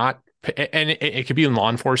not, and it could be in law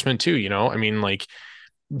enforcement too, I mean, like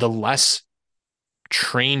the less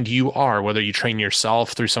trained you are, whether you train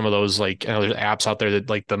yourself through some of those, like, there's apps out there that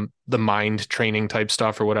like the mind training type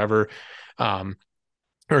stuff or whatever, um,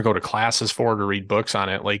 or go to classes for it or read books on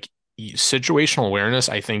it. Like situational awareness,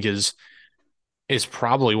 I think is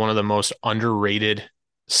probably one of the most underrated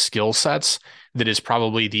skill sets that is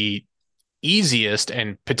probably the easiest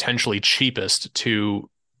and potentially cheapest to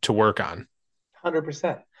work on.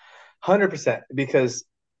 100%. 100%. Because,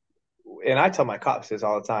 and I tell my cops this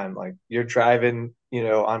all the time, like you're driving,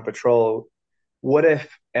 on patrol. What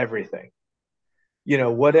if everything?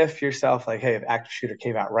 What if yourself like, hey, if active shooter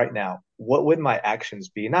came out right now, what would my actions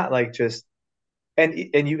be? Not like just and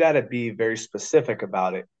you got to be very specific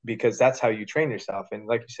about it because that's how you train yourself. And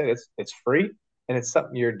like you said, it's free and it's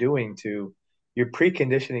something you're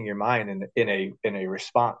preconditioning your mind in a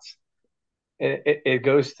response. It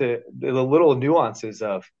goes to the little nuances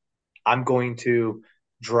of I'm going to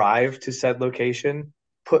drive to said location,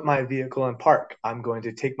 put my vehicle in park. I'm going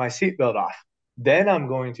to take my seatbelt off. Then I'm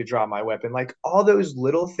going to draw my weapon. Like all those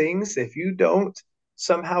little things, if you don't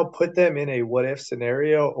somehow put them in a what if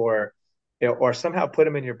scenario or somehow put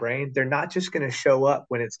them in your brain, they're not just going to show up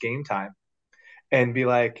when it's game time and be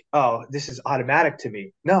like, oh, this is automatic to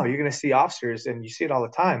me. No, you're going to see officers and you see it all the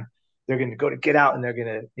time. They're going to go to get out and they're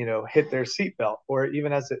going to, hit their seatbelt or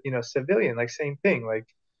even as a, civilian, like same thing. Like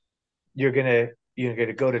you're gonna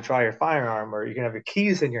go to draw your firearm or you're gonna have your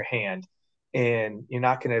keys in your hand and you're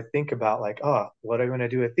not gonna think about like, oh, what am I gonna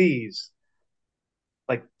do with these?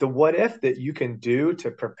 Like the what if that you can do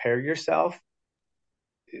to prepare yourself,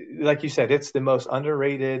 like you said, it's the most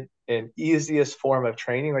underrated and easiest form of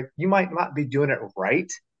training. Like you might not be doing it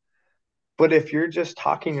right, but if you're just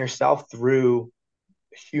talking yourself through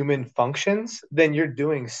human functions, then you're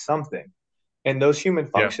doing something. And those human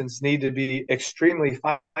Yeah. functions need to be extremely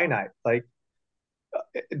finite. Like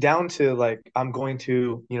down to like I'm going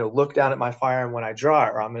to look down at my firearm when I draw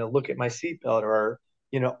it, or I'm going to look at my seatbelt, or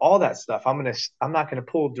all that stuff. I'm not gonna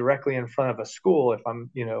pull directly in front of a school if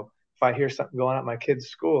if I hear something going on at my kid's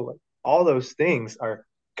school. Like, all those things are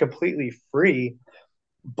completely free,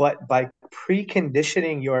 but by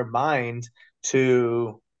preconditioning your mind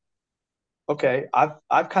to, okay,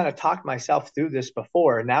 I've kind of talked myself through this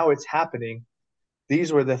before. Now it's happening.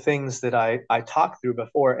 These were the things that I talked through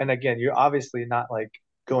before. And again, you're obviously not like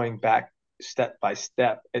going back step by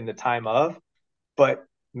step in the time of, but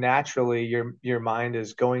naturally your mind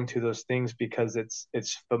is going to those things because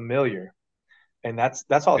it's familiar. And that's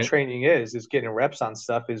all training is getting reps on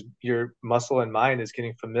stuff. Is your muscle and mind is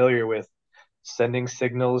getting familiar with sending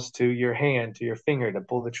signals to your hand, to your finger to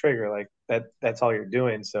pull the trigger. Like that's all you're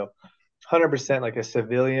doing. So 100% like a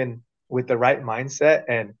civilian with the right mindset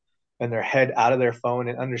and their head out of their phone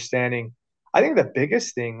and understanding. I think the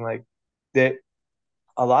biggest thing like that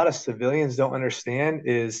a lot of civilians don't understand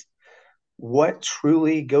is what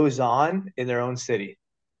truly goes on in their own city.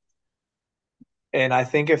 And I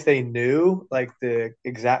think if they knew like the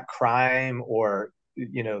exact crime or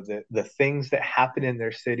the things that happen in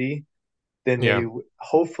their city, then Yeah. they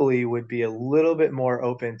hopefully would be a little bit more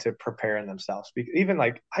open to preparing themselves. Even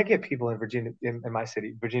like I get people in Virginia, in my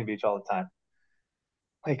city, Virginia Beach, all the time.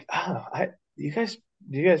 Like, oh, you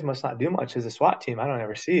guys must not do much as a SWAT team. I don't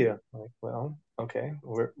ever see you. I'm like, well, okay,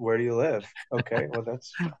 where do you live? Okay, well,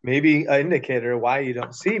 that's maybe an indicator why you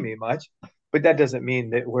don't see me much, but that doesn't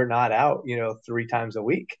mean that we're not out, 3 times a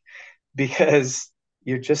week because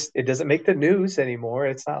it doesn't make the news anymore.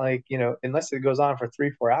 It's not like, unless it goes on for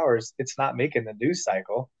 3, 4 hours, it's not making the news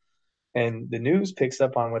cycle. And the news picks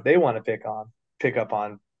up on what they want to pick up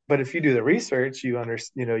on. But if you do the research, you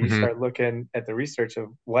Hmm. start looking at the research of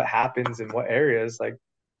what happens in what areas. Like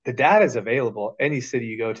the data is available any city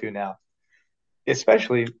you go to now,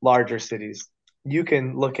 especially larger cities. You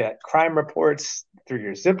can look at crime reports through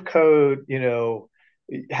your zip code,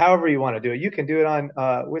 however you want to do it. You can do it on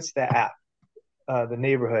what's the app? The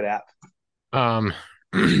neighborhood app. Um,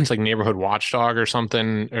 it's like Neighborhood Watchdog or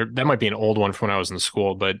something, or that might be an old one from when I was in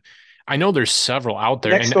school, but I know there's several out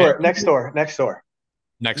there. Next And door, next door, next door,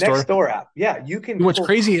 next next door. door app. Yeah, you can What's pull.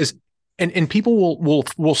 crazy is, and people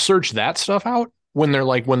will search that stuff out when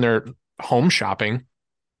they're home shopping,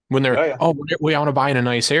 when they're, Oh yeah, oh, we want to buy in a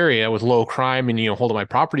nice area with low crime and hold my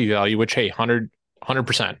property value, which, hey, 100%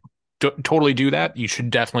 totally do that. You should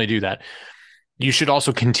definitely do that. You should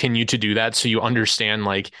also continue to do that so you understand,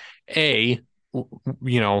 like, a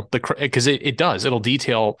because it does, it'll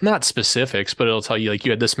detail not specifics, but it'll tell you like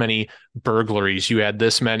you had this many burglaries, you had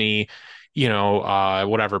this many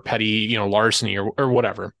whatever, petty, larceny or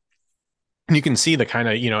whatever. And you can see the kind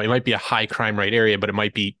of, it might be a high crime rate area, but it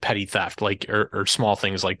might be petty theft, like, or small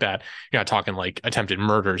things like that. You're not talking like attempted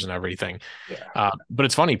murders and everything. yeah, But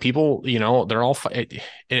it's funny, people, they're all,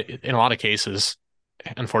 in a lot of cases,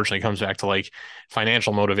 unfortunately, it comes back to like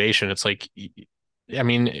financial motivation. It's like, I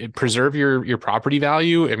mean, preserve your property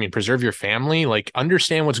value. I mean, preserve your family, like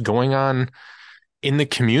understand what's going on in the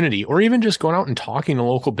community, or even just going out and talking to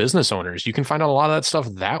local business owners. You can find out a lot of that stuff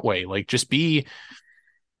that way. Like just be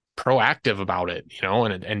proactive about it,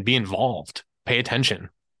 and be involved. Pay attention.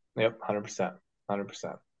 yep, 100%,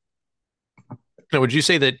 100%. Now, would you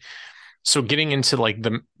say that, so getting into like I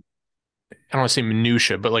don't want to say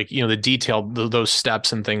minutia, but like, the detail, those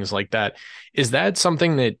steps and things like that, is that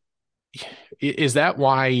something that, is that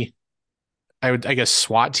why I guess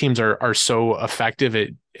SWAT teams are so effective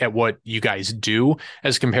at what you guys do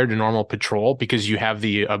as compared to normal patrol, because you have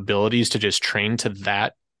the abilities to just train to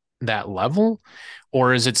that level?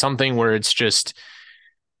 Or is it something where it's just,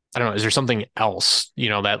 I don't know, is there something else,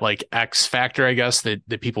 that like X factor, I guess, that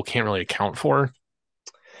people can't really account for?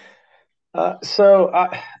 So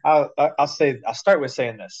I'll start with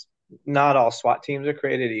saying this: not all SWAT teams are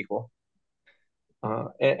created equal,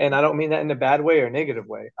 and I don't mean that in a bad way or negative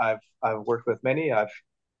way. I've worked with many. I've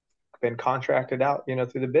been contracted out,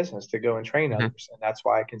 through the business to go and train Mhm. others, and that's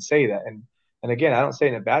why I can say that. And again, I don't say it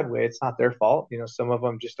in a bad way. It's not their fault. Some of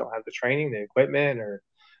them just don't have the training, the equipment, or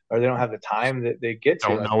they don't have the time that they get to.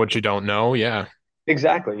 Don't Like know what you don't know. Yeah.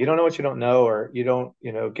 exactly, you don't know what you don't know, or you don't,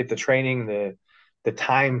 get the training, the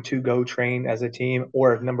time to go train as a team,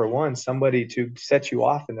 or number one, somebody to set you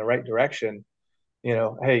off in the right direction.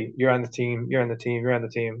 Hey, you're on the team, you're on the team, you're on the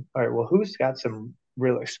team. All right, well, who's got some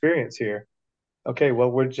real experience here? Okay, well,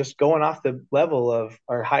 we're just going off the level of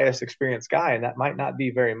our highest experienced guy, and that might not be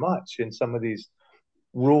very much in some of these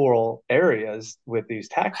rural areas with these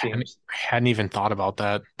TAC teams. I hadn't even thought about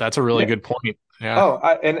that. That's a really Yeah. good point. Yeah. Oh,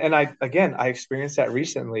 and I again, I experienced that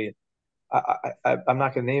recently. I'm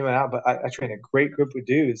not going to name it out, but I train a great group of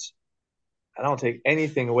dudes. I don't take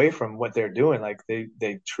anything away from what they're doing. Like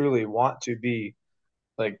they truly want to be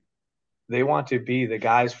Like they want to be the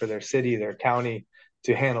guys for their city, their county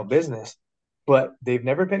to handle business, but they've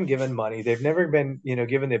never been given money. They've never been,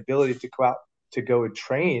 given the ability to go out to go and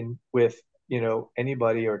train with,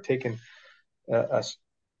 anybody or taken a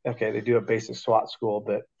okay, they do a basic SWAT school,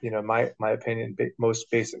 but my opinion, most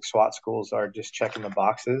basic SWAT schools are just checking the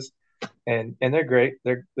boxes, and they're great.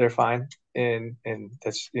 They're fine, and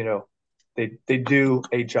that's they do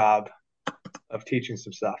a job of teaching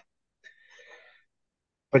some stuff,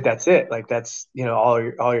 but that's it. Like that's all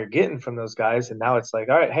you're getting from those guys, and now it's like,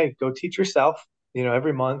 all right, hey, go teach yourself.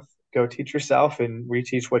 Every month, go teach yourself and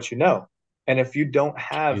reteach what you know. And if you don't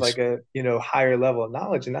have Jeez. like a higher level of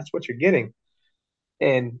knowledge, and that's what you're getting,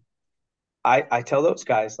 and I tell those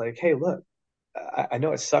guys like, hey, look, I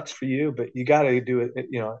know it sucks for you, but you got to do it,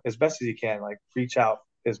 as best as you can. Like reach out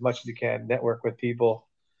as much as you can, network with people,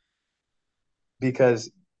 because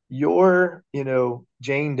your,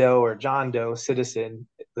 Jane Doe or John Doe citizen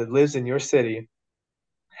that lives in your city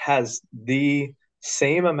has the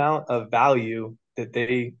same amount of value that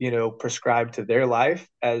they, prescribe to their life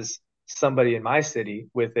as somebody in my city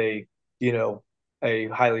with you know, a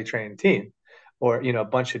highly trained team, or, a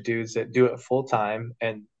bunch of dudes that do it full time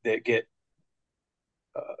and that get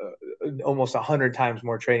almost 100 times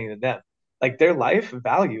more training than them. Like their life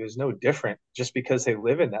value is no different just because they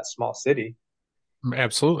live in that small city.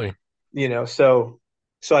 Absolutely. So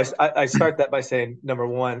I start that by saying, number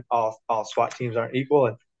one, all SWAT teams aren't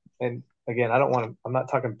equal, and again, I'm not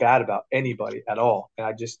talking bad about anybody at all, and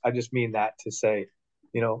I just mean that to say,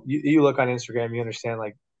 you look on Instagram, you understand,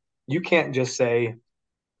 like you can't just say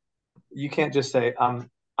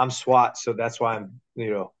I'm SWAT, so that's why I'm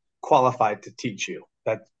qualified to teach you.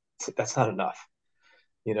 That's not enough.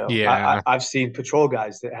 Yeah. I've seen patrol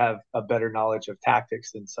guys that have a better knowledge of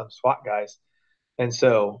tactics than some SWAT guys, and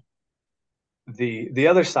so the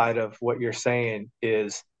other side of what you're saying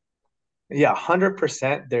is, yeah,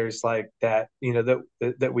 100%. There's like that,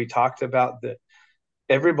 that we talked about, that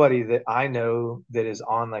everybody that I know that is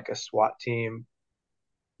on like a SWAT team,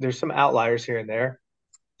 there's some outliers here and there.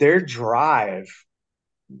 Their drive,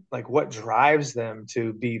 like what drives them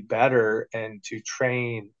to be better and to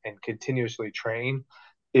train and continuously train,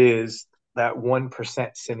 is that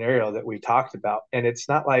 1% scenario that we talked about. And it's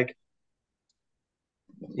not like,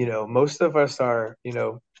 most of us are,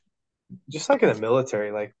 just like in the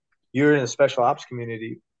military, like you're in a special ops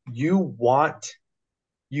community, you want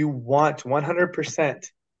 100%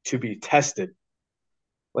 to be tested.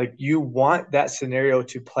 Like you want that scenario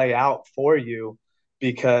to play out for you,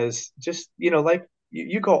 because just like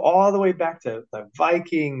you go all the way back to the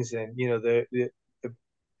Vikings, and the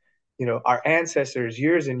our ancestors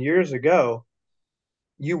years and years ago.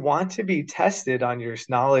 You want to be tested on your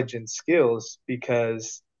knowledge and skills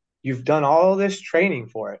because you've done all this training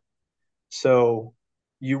for it. So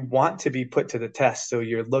you want to be put to the test. So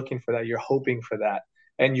you're looking for that. You're hoping for that,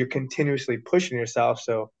 and you're continuously pushing yourself.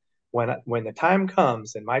 So when the time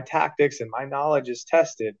comes and my tactics and my knowledge is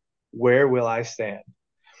tested, where will I stand?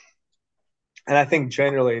 And I think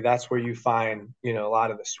generally that's where you find, a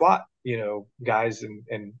lot of the SWAT, guys,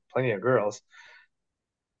 and plenty of girls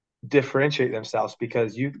differentiate themselves,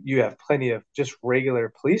 because you have plenty of just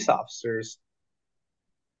regular police officers,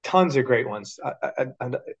 tons of great ones. I,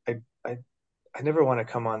 I I never want to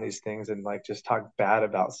come on these things and like just talk bad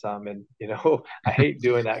about some. And, I hate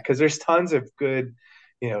doing that because there's tons of good,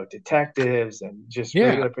 detectives and just Yeah.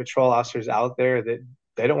 regular patrol officers out there that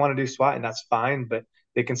they don't want to do SWAT, and that's fine, but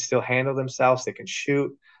they can still handle themselves. They can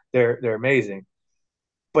shoot. They're amazing.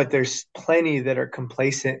 But there's plenty that are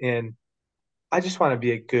complacent in, I just want to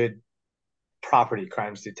be a good property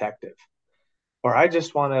crimes detective, or I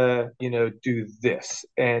just want to, do this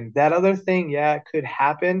and that other thing. Yeah, it could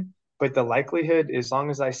happen, but the likelihood, as long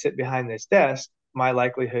as I sit behind this desk, my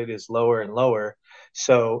likelihood is lower and lower.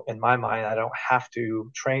 So in my mind, I don't have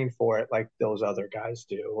to train for it like those other guys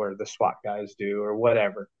do, or the SWAT guys do, or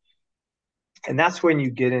whatever. And that's when you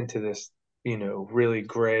get into this, really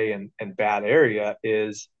gray and bad area,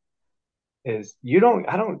 is you don't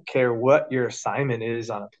I don't care what your assignment is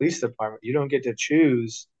on a police department. You don't get to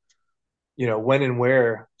choose, when and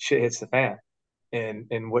where shit hits the fan,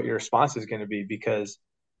 and what your response is going to be. Because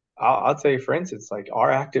I'll tell you, for instance, like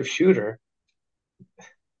our active shooter,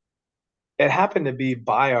 it happened to be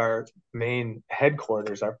by our main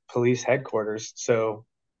headquarters, our police headquarters. So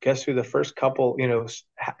guess who the first couple,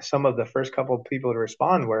 some of the first couple of people to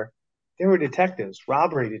respond were? They were detectives,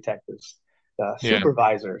 robbery detectives, Yeah.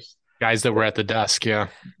 supervisors. Guys that were at the desk. Yeah.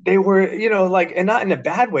 They were, like, and not in a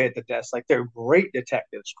bad way at the desk. Like they're great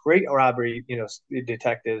detectives, great robbery,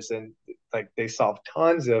 detectives, and like they solved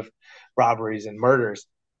tons of robberies and murders.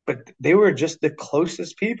 but they were just the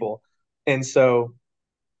closest people. And so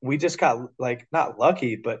we just got like not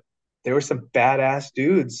lucky, but there were some badass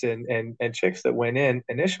dudes and chicks that went in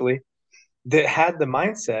initially that had the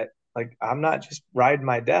mindset like I'm not just riding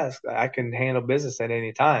my desk. I can handle business at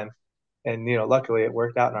any time. And luckily it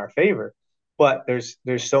worked out in our favor. But there's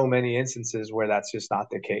so many instances where that's just not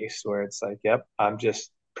the case, where it's like, yep, I'm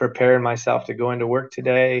just preparing myself to go into work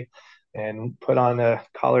today and put on a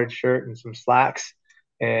collared shirt and some slacks,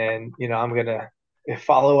 and I'm gonna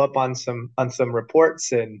follow up on some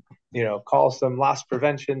reports, and call some loss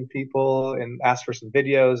prevention people and ask for some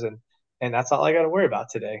videos, and that's all I got to worry about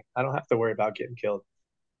today. I don't have to worry about getting killed,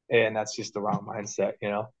 and that's just the wrong mindset.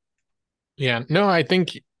 Yeah, no, I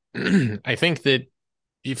think I think that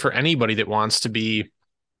for anybody that wants to be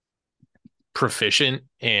proficient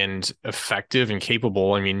and effective and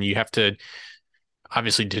capable, I mean, you have to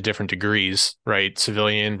obviously to different degrees, right?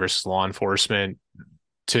 Civilian versus law enforcement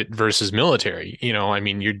to versus military. I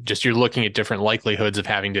mean, you're looking at different likelihoods of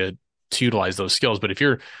having to utilize those skills. But if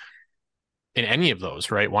you're in any of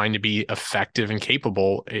those, right, wanting to be effective and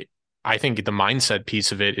capable, I think the mindset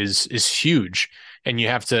piece of it is huge. And you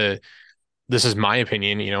have to, this is my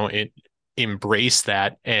opinion, embrace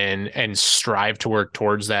that and strive to work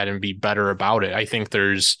towards that and be better about it. I think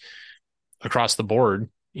there's across the board,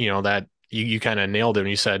 that you kind of nailed it when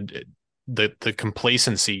you said the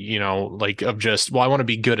complacency, like of just, well, I want to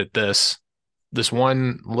be good at this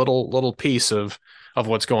one little piece of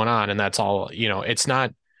what's going on. And that's all, it's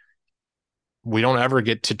not, we don't ever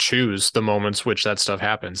get to choose the moments which that stuff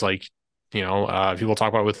happens. Like, people talk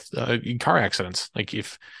about with car accidents. Like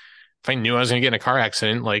if I knew I was going to get in a car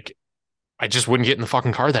accident, like I just wouldn't get in the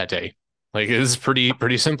fucking car that day. Like it's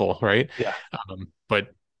pretty simple, right? Yeah. But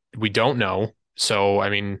we don't know. So, I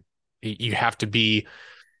mean, you have to be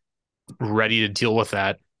ready to deal with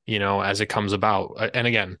that, as it comes about. And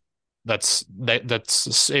again, that's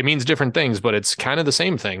it means different things, but it's kind of the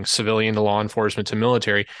same thing, civilian to law enforcement to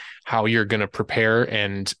military, how you're going to prepare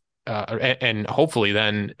and hopefully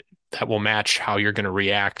then that will match how you're going to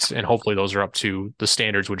react. And hopefully those are up to the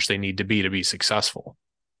standards which they need to be successful.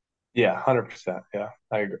 Yeah, 100%. Yeah,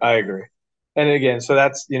 I agree. And again, so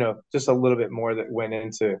that's, just a little bit more that went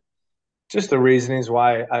into just the reasonings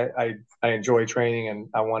why I enjoy training, and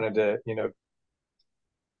I wanted to,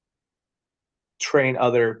 train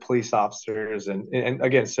other police officers and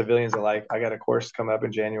again, civilians alike. I got a course coming up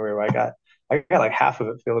in January where I got like half of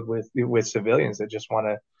it filled with civilians that just want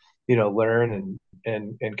to, learn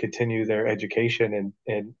and continue their education.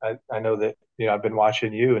 And I know that, I've been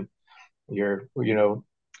watching you, and you're,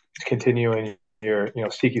 continuing your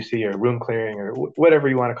CQC or room clearing or whatever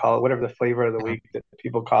you want to call it, whatever the flavor of the week that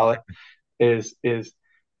people call it is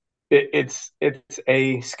it's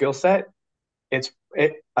a skill set.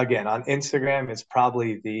 It again on Instagram, it's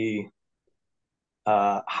probably the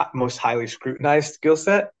most highly scrutinized skill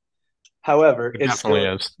set. However, It it's definitely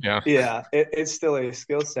still, is. Yeah. yeah, it's still a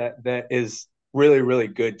skill set that is really really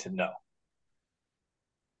good to know.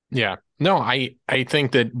 Yeah. No, I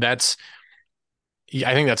think that's yeah,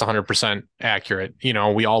 I think that's 100% accurate.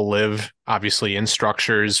 We all live obviously in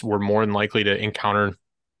structures. We're more than likely to encounter,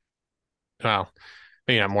 well,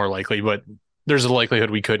 maybe not more likely, but there's a likelihood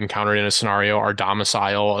we could encounter in a scenario, our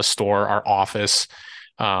domicile, a store, our office,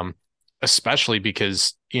 um, especially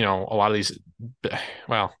because, a lot of these,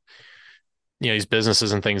 well, these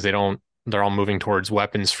businesses and things, they're all moving towards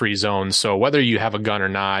weapons free zones. So whether you have a gun or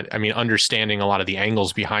not, I mean, understanding a lot of the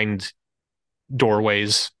angles behind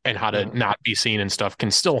doorways and how to Mm-hmm. not be seen and stuff can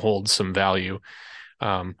still hold some value.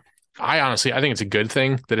 Um, I think it's a good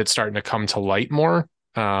thing that it's starting to come to light more.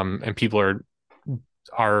 And people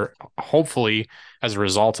are hopefully as a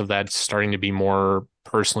result of that starting to be more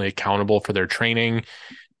personally accountable for their training.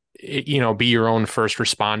 Be your own first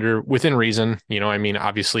responder within reason. I mean,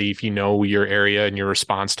 obviously, if you know your area and your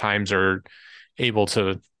response times are able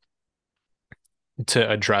to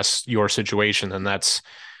address your situation, then that's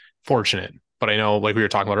fortunate. But I know, like we were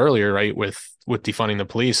talking about earlier, right, with defunding the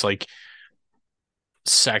police, like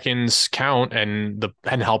seconds count and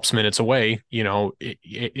helps minutes away.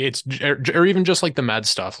 It's or even just like the med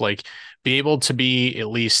stuff, like be able to be at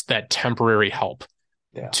least that temporary help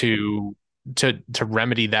Yeah. to to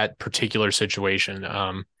remedy that particular situation.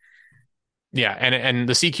 Yeah, and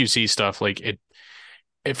the CQC stuff, like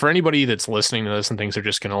for anybody that's listening to this and thinks they're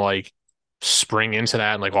just gonna like spring into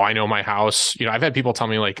that and like, well, I know my house. I've had people tell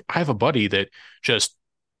me like, I have a buddy that just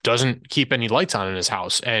doesn't keep any lights on in his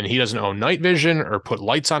house and he doesn't own night vision or put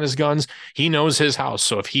lights on his guns. He knows his house.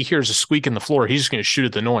 So if he hears a squeak in the floor, he's just going to shoot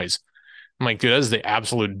at the noise. I'm like, dude, that is the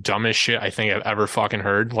absolute dumbest shit I think I've ever fucking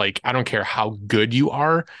heard. Like, I don't care how good you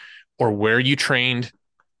are or where you trained.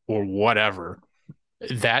 or whatever.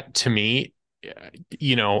 That to me,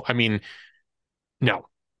 I mean, no,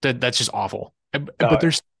 that's just awful. But No,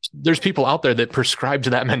 there's people out there that prescribe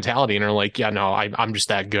to that mentality and are like, yeah, no, I'm just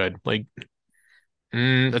that good. Like,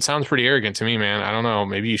 that sounds pretty arrogant to me, man. I don't know.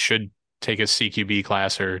 Maybe you should take a CQB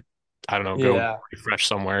class or I don't know, go yeah, refresh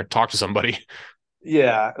somewhere, talk to somebody.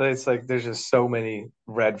 yeah. It's like there's just so many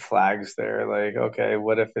red flags there. Like, okay,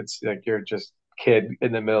 what if it's like you're just kid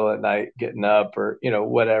in the middle of the night getting up, or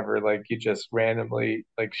whatever, like you just randomly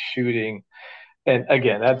like shooting. And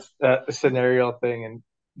again, that's a scenario thing. And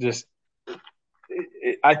just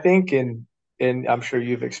I think, and I'm sure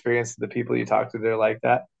you've experienced the people you talk to, they're like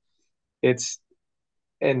that. It's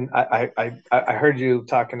and I heard you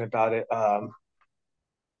talking about it.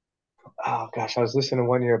 Oh gosh, I was listening to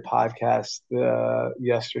one of your podcasts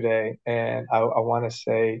yesterday, and I want to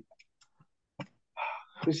say,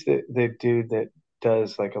 who's the dude that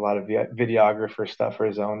does like a lot of videographer stuff for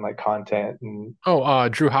his own like content. And Oh,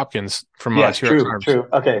 Drew Hopkins from yes, T-Rex Drew, Arms. Drew.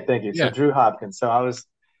 Okay, thank you. So Yeah, Drew Hopkins. So I was,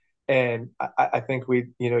 and I think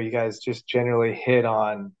you guys just generally hit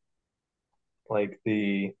on like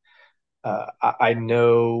the I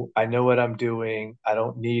know what I'm doing. I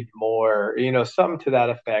don't need more, something to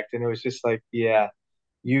that effect. And it was just like, yeah,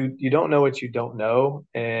 you don't know what you don't know.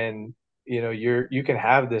 And you can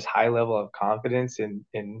have this high level of confidence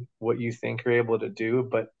in what you think you're able to do,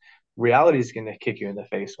 but reality is going to kick you in the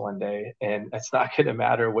face one day, and it's not going to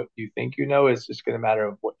matter what you think you know. It's just going to matter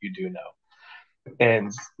of what you do know.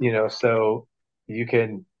 And so you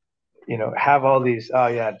can have all these, oh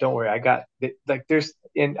yeah, don't worry, I got like there's,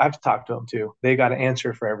 and I've talked to them too. They got an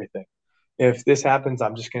answer for everything. If this happens,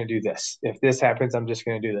 I'm just going to do this. If this happens, I'm just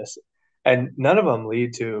going to do this. And none of them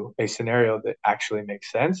lead to a scenario that actually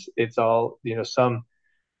makes sense. It's all,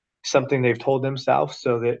 something they've told themselves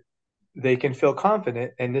so that they can feel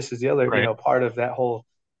confident. And this is the other, right. part of that whole,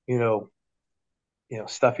 you know,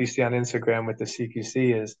 stuff you see on Instagram with the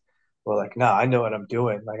CQC is, well, like, no, I know what I'm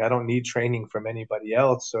doing. Like, I don't need training from anybody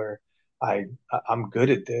else, or I I'm good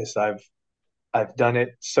at this. I've done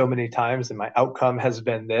it so many times, and my outcome has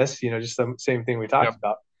been this. Just the same thing we talked Yep.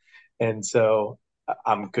 about. And so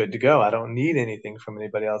I'm good to go. I don't need anything from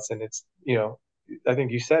anybody else. And it's, I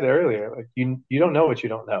think you said earlier, like you don't know what you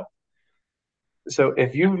don't know. So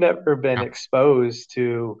if you've never been Yeah. exposed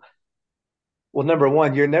to, well, number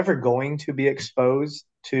one, you're never going to be exposed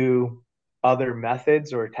to other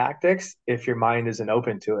methods or tactics if your mind isn't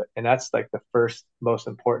open to it. And that's like the first most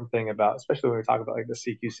important thing about, especially when we talk about like the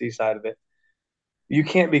CQC side of it. You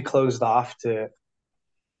can't be closed off to,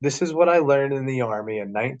 this is what I learned in the Army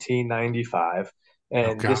in 1995. Oh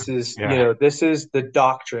And God. this is, Yeah. this is the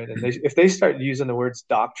doctrine. And if they start using the words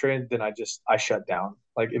doctrine, then I shut down,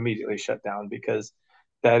 like immediately shut down, because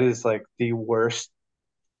that is like the worst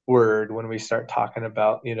word when we start talking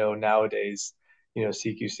about, nowadays,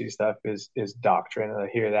 CQC stuff is doctrine. And I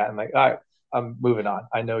hear that, I'm like, all right, I'm moving on.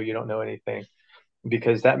 I know you don't know anything,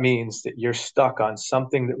 because that means that you're stuck on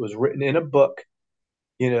something that was written in a book,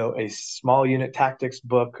 a small unit tactics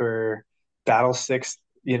book, or battle six,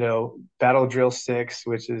 battle drill six,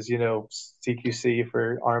 which is, CQC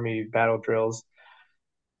for Army battle drills.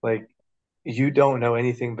 Like, you don't know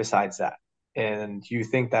anything besides that. And you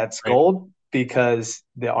think that's Right. gold because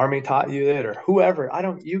the Army taught you it, or whoever, I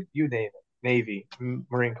don't, you name it, Navy,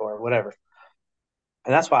 Marine Corps, whatever.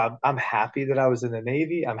 And that's why I'm happy that I was in the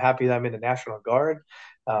Navy. I'm happy that I'm in the National Guard.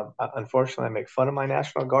 Unfortunately, I make fun of my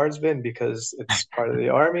National Guardsmen because it's part of the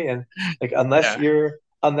Army, and like Yeah.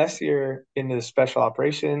 unless you're in the special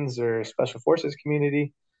operations or special forces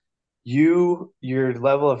community, your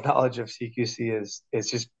level of knowledge of CQC is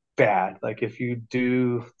just bad. Like if you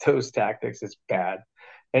do those tactics, it's bad.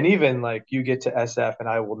 And even like you get to SF, and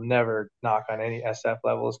I will never knock on any SF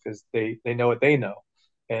levels because they know what they know.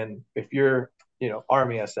 And if you're,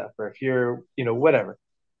 Army SF, or if you're, whatever,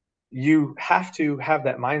 you have to have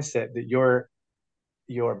that mindset that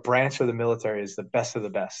your branch of the military is the best of the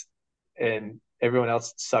best, and everyone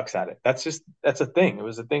else sucks at it. That's a thing. It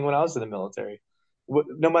was a thing when I was in the military.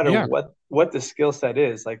 No matter Yeah. what the skill set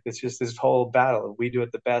is, like it's just this whole battle. We do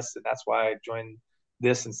it the best, and that's why I joined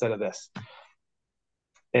this instead of this.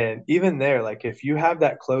 And even there, like if you have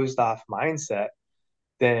that closed off mindset,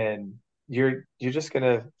 then you're just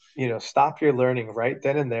gonna stop your learning right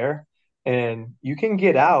then and there. And you can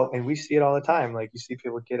get out, and we see it all the time. Like you see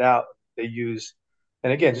people get out, they use,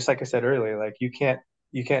 and again, just like I said earlier, like you can't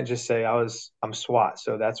just say I'm SWAT,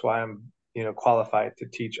 so that's why I'm qualified to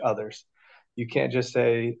teach others. You can't just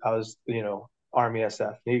say I was Army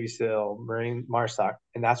SF, Navy SEAL, Marine MARSOC,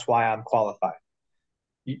 and that's why I'm qualified.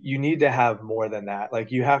 You need to have more than that.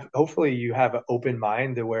 Like hopefully you have an open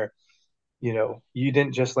mind to where you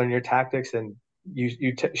didn't just learn your tactics and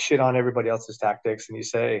you shit on everybody else's tactics and you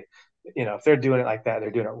say, if they're doing it like that,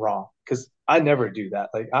 they're doing it wrong. Because I never do that.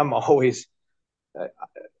 Like I'm always,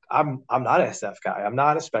 I'm not an SF guy. I'm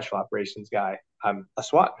not a special operations guy. I'm a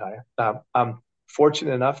SWAT guy. I'm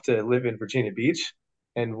fortunate enough to live in Virginia Beach,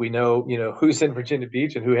 and we know who's in Virginia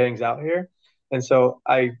Beach and who hangs out here, and so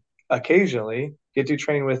I occasionally get to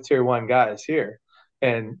train with tier one guys here,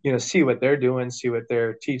 and see what they're doing, see what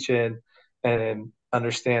they're teaching, and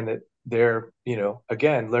understand that they're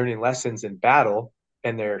again learning lessons in battle,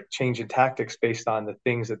 and they're changing tactics based on the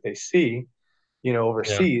things that they see Yeah.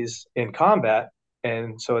 overseas in combat.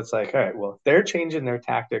 And so it's like, all right, well, if they're changing their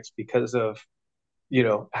tactics because of,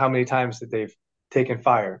 how many times that they've taken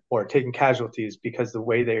fire or taken casualties because the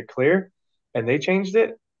way they're clear and they changed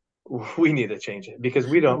it, we need to change it because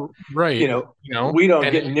Right. we don't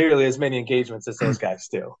And get nearly as many engagements as those guys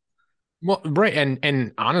do. well, right.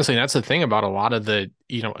 And honestly, that's the thing about a lot of the,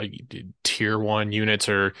 tier one units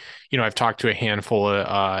or, I've talked to a handful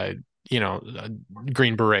of,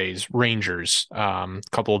 Green Berets, Rangers, a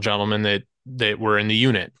couple of gentlemen that were in the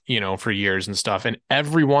unit, for years and stuff. And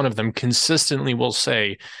every one of them consistently will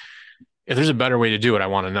say, if there's a better way to do it, I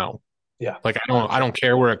want to know. Yeah, Like, I 100%. don't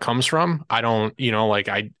care where it comes from. I don't,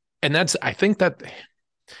 and I think that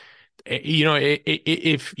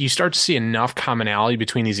if you start to see enough commonality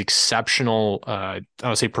between these exceptional, I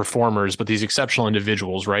would say performers, but these exceptional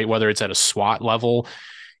individuals, right? Whether it's at a SWAT level,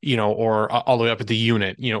 or all the way up at the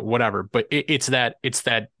unit, whatever. But it's that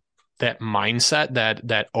mindset,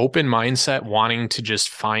 that open mindset, wanting to just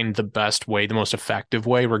find the best way, the most effective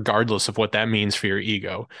way, regardless of what that means for your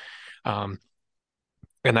ego. Um,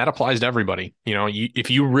 and that applies to everybody. If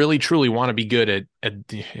you really truly want to be good at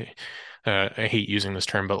I hate using this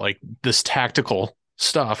term, but like this tactical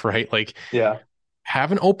stuff, right? Like Yeah,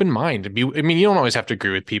 have an open mind. I mean, you don't always have to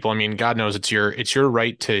agree with people. I mean, God knows it's your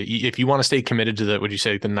right to, if you want to stay committed to the, would you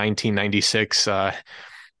say the 1996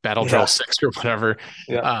 Battle Drill yeah, 6 or whatever.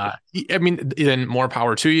 yeah, I mean, then more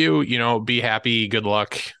power to you, be happy, good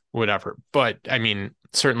luck, whatever. But I mean,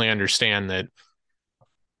 certainly understand that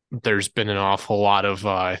there's been an awful lot of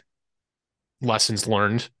lessons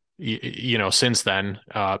learned, since then,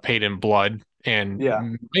 paid in blood, and yeah,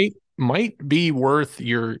 might be worth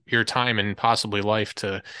your time and possibly life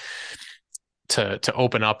to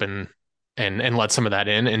open up and let some of that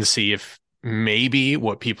in and see if maybe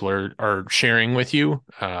what people are sharing with you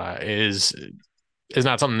is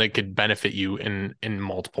not something that could benefit you in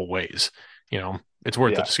multiple ways. It's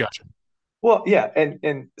worth the yeah. discussion. Well, yeah,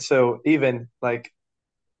 and so even like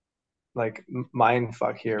mind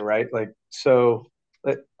fuck here, right? Like so,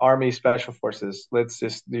 Army Special Forces. Let's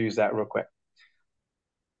just use that real quick.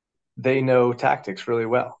 They know tactics really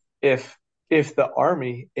well. If the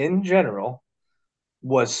Army in general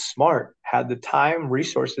was smart, had the time,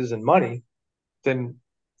 resources, and money, then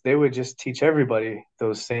they would just teach everybody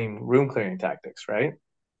those same room clearing tactics, right?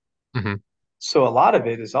 Hmm. So a lot of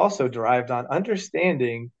it is also derived on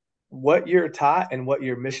understanding what you're taught and what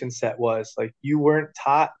your mission set was. Like you weren't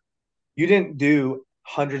taught, you didn't do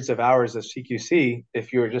hundreds of hours of CQC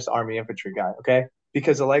if you were just Army infantry guy, okay?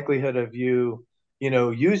 Because the likelihood of you,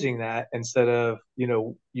 using that instead of,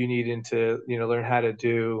 you needing to, learn how to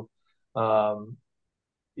do, um,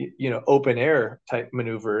 open air type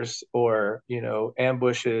maneuvers or,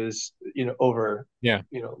 ambushes, over, Yeah.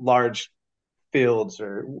 large fields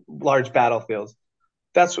or large battlefields.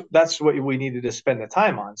 That's what we needed to spend the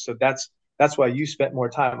time on. So that's why you spent more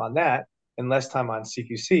time on that and less time on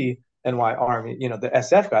CQC, and why Army, the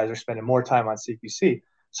SF guys are spending more time on CQC.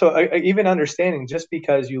 So even understanding just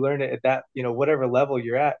because you learn it at that, whatever level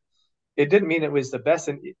you're at, it didn't mean it was the best.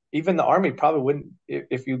 And even the Army probably wouldn't,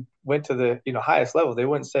 if you went to the highest level, they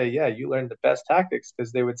wouldn't say, yeah, you learned the best tactics,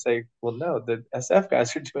 because they would say, well, no, the SF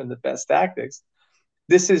guys are doing the best tactics.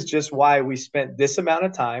 This is just why we spent this amount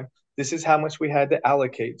of time. This is how much we had to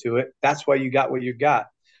allocate to it. That's why you got what you got.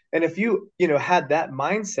 And if you, had that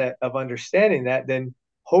mindset of understanding that, then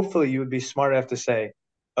hopefully you would be smart enough to say,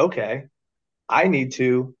 okay, I need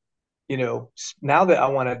to, now that I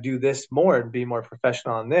want to do this more and be more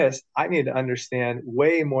professional on this, I need to understand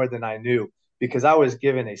way more than I knew, because I was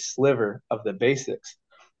given a sliver of the basics.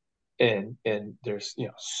 And there's,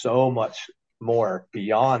 so much more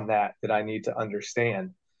beyond that that I need to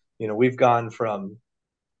understand. We've gone from,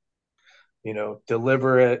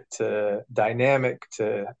 deliberate to dynamic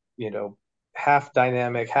to, half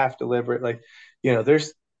dynamic, half deliberate. Like,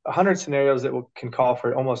 there's 100 scenarios that can call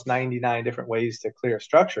for almost 99 different ways to clear a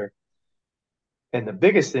structure. And the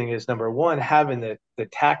biggest thing is, number one, having the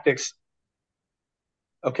tactics.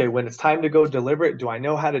 Okay, when it's time to go deliberate, do I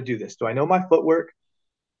know how to do this? Do I know my footwork?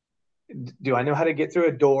 do I know how to get through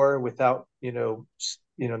a door without,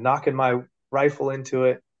 knocking my rifle into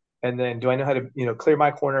it? And then do I know how to, clear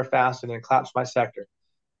my corner fast and then collapse my sector?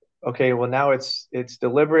 Okay, well now it's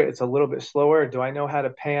deliberate, it's a little bit slower. Do I know how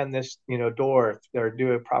to pan this, door or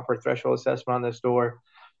do a proper threshold assessment on this door?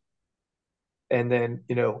 And then,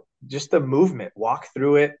 just the movement, walk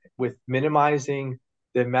through it with minimizing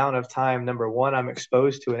the amount of time. Number one, I'm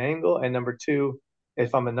exposed to an angle, and number two,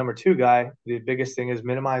 if I'm a number two guy, the biggest thing is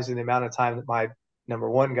minimizing the amount of time that my number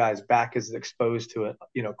one guy's back is exposed to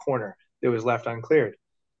a corner that was left uncleared.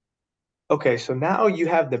 Okay, so now you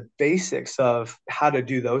have the basics of how to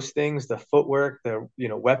do those things, the footwork, the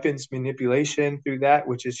weapons manipulation through that,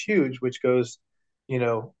 which is huge, which goes, you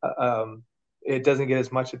know, it doesn't get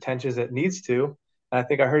as much attention as it needs to. And I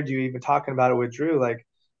think I heard you even talking about it with Drew, like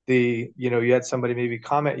you had somebody maybe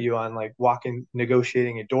comment you on like walking,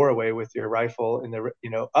 negotiating a doorway with your rifle in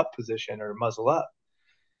the up position or muzzle up.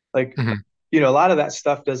 Like, Mhm. a lot of that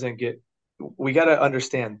stuff doesn't get, we got to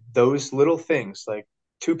understand those little things, like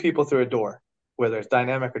two people through a door, whether it's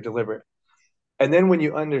dynamic or deliberate. And then when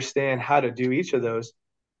you understand how to do each of those,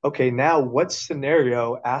 okay, now what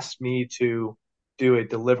scenario asks me to do a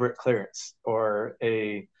deliberate clearance or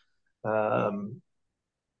um,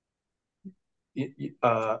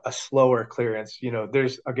 a slower clearance?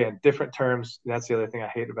 There's again different terms. That's the other thing I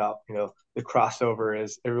hate about the crossover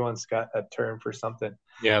is everyone's got a term for something.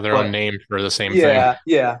 Yeah, their own But name for the same thing. yeah,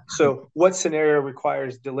 yeah. So, what scenario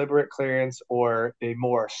requires deliberate clearance or a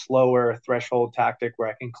more slower threshold tactic where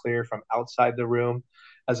I can clear from outside the room,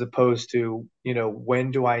 as opposed to,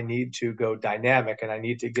 when do I need to go dynamic and I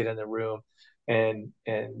need to get in the room and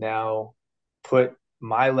now put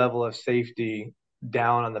my level of safety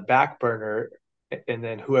down on the back burner, and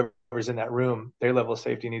then whoever's in that room, their level of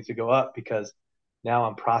safety needs to go up because now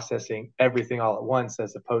I'm processing everything all at once,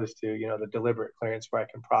 as opposed to, the deliberate clearance where I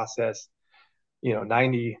can process,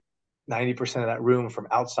 90% of that room from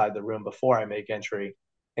outside the room before I make entry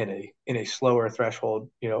in a slower threshold,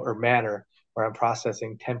 or manner where I'm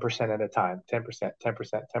processing 10% at a time, 10%,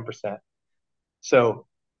 10%, 10%. So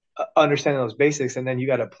understanding those basics, and then you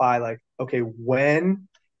got to apply like, okay, when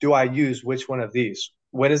do I use which one of these?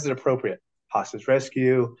 When is it appropriate? Hostage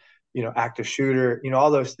rescue, active shooter,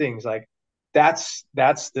 all those things. Like that's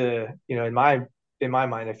the in my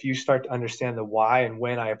mind, if you start to understand the why and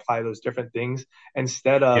when I apply those different things,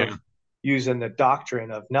 instead Yeah. of using the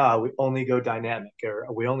doctrine of no, we only go dynamic or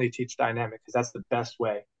we only teach dynamic because that's the best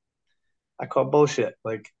way. I call bullshit.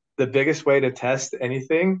 Like the biggest way to test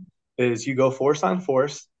anything is you go force on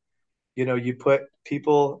force. You put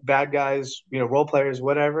people, bad guys, role players,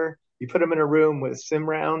 whatever, you put them in a room with sim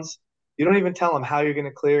rounds. You don't even tell them how you're going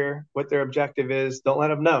to clear, what their objective is. Don't let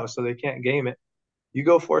them know so they can't game it. You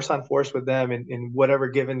go force on force with them in whatever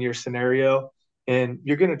given your scenario, and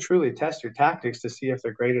you're going to truly test your tactics to see if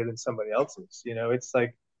they're greater than somebody else's. It's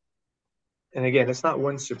like, and again, it's not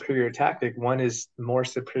one superior tactic. One is more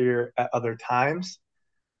superior at other times.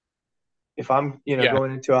 If I'm, Yeah,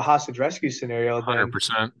 going into a hostage rescue scenario, then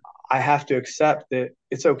 100%. I have to accept that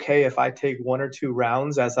it's okay if I take one or two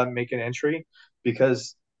rounds as I'm making entry,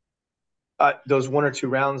 because those one or two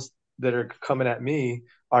rounds that are coming at me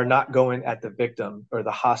are not going at the victim or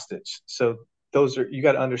the hostage. So those are, you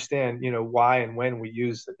got to understand, why and when we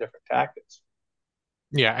use the different tactics.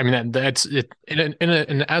 Yeah, I mean that's it.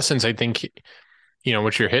 In essence, I think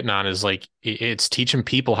what you're hitting on is like it's teaching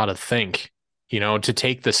people how to think. To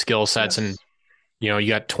take the skill sets and Yes. you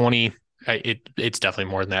got 20. It's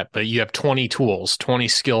definitely more than that, but you have 20 tools, 20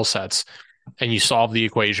 skill sets, and you solve the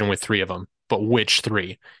equation with three of them. But which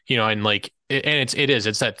three? And like, and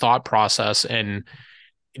it's that thought process and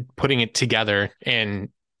putting it together. And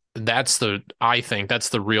I think that's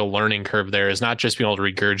the real learning curve there, is not just being able to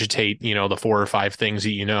regurgitate, the four or five things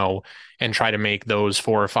that and try to make those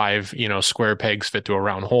four or five, square pegs fit to a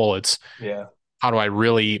round hole. It's Yeah. how do I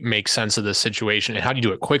really make sense of this situation, and how do you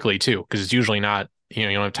do it quickly too? Because it's usually not, you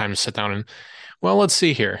don't have time to sit down and, well, let's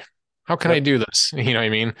see here. How can I Yep. do this? You know what I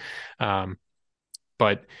mean? Um,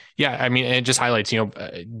 but yeah, I mean, it just highlights,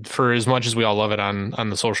 for as much as we all love it on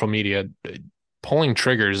the social media, pulling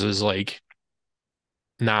triggers is like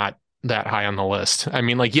not that high on the list. I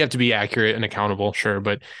mean, like you have to be accurate and accountable, sure,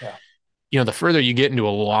 but Yeah. the further you get into a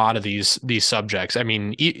lot of these subjects, I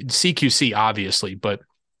mean, CQC obviously, but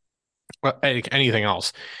anything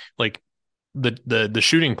else, like the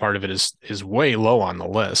shooting part of it is way low on the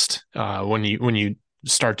list. When you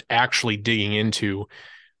start actually digging into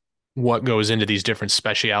what goes into these different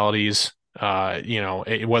specialities,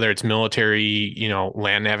 whether it's military,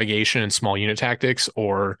 land navigation and small unit tactics,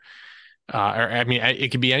 or I mean,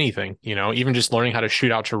 it could be anything, even just learning how to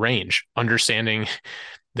shoot out to range, understanding,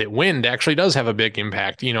 that wind actually does have a big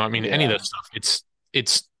impact. I mean, any of Yeah. this stuff,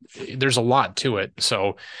 it's there's a lot to it.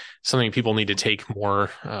 So something people need to take more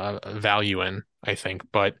value in, I think.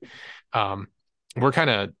 But um, we're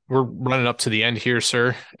running up to the end here,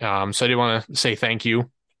 sir. So I do want to say thank you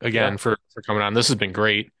again Yeah. for coming on. This has been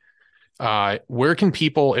great. Where can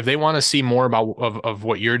people, if they want to see more about of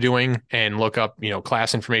what you're doing and look up,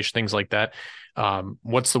 class information, things like that,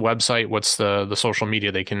 what's the website? What's the social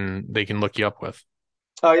media they can look you up with?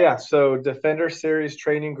 Oh yeah. So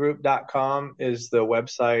defenderseriestraininggroup.com is the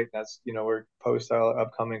website. That's, where we post our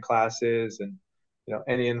upcoming classes and,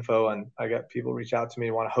 any info. And I got people reach out to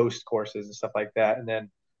me, want to host courses and stuff like that. And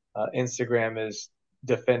then Instagram is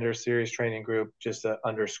Defender Series Training Group, just a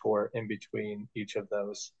underscore in between each of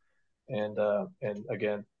those. And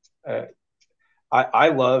again, uh, I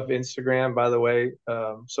love Instagram, by the way,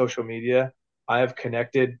 social media. I have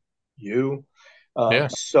connected you, Yeah.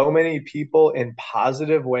 so many people in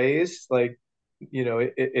positive ways. Like,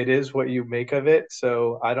 it is what you make of it.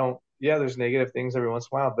 So I don't, yeah, there's negative things every once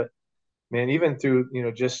in a while, but man, even through,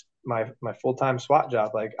 just my full-time SWAT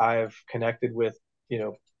job, like I have connected with,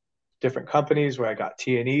 different companies where I got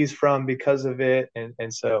T&Es from because of it.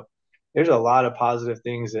 And so there's a lot of positive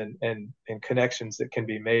things and connections that can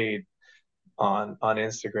be made on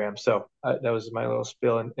Instagram. So that was my little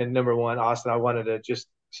spill. And number one, Austin, I wanted to just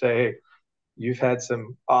say, hey, you've had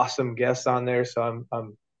some awesome guests on there. So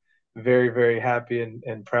I'm very, very happy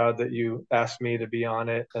and proud that you asked me to be on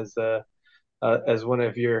it as one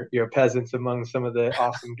of your peasants among some of the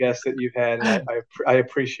awesome guests that you've had. And I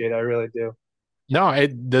appreciate it. I really do. No,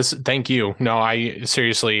 thank you. No, I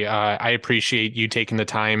seriously, I appreciate you taking the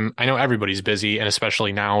time. I know everybody's busy, and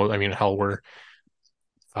especially now, I mean, hell, we're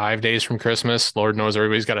 5 days from Christmas. Lord knows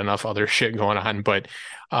everybody's got enough other shit going on, but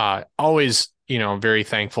always, very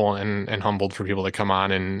thankful and humbled for people to come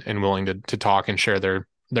on and willing to talk and share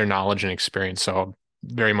their knowledge and experience. So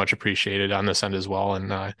very much appreciated on this end as well.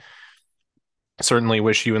 And certainly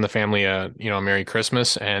wish you and the family a Merry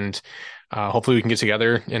Christmas, and hopefully we can get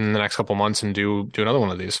together in the next couple months and do another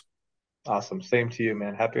one of these. Awesome. Same to you,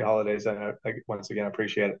 man. Happy holidays. And once again,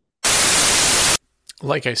 appreciate it.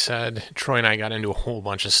 Like I said, Troy and I got into a whole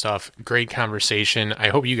bunch of stuff. Great conversation. I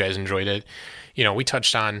hope you guys enjoyed it. We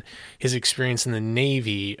touched on his experience in the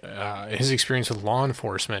Navy, his experience with law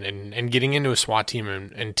enforcement, and getting into a SWAT team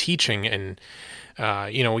and teaching. And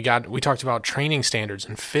we talked about training standards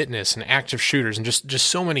and fitness and active shooters and just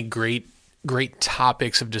so many great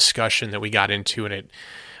topics of discussion that we got into. And it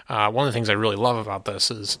one of the things I really love about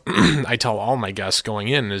this is I tell all my guests going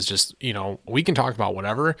in is just, we can talk about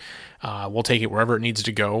whatever. We'll take it wherever it needs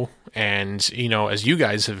to go. And, as you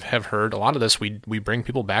guys have heard, a lot of this, we bring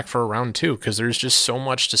people back for a round two, because there's just so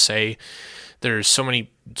much to say. There's so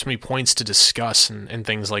many points to discuss and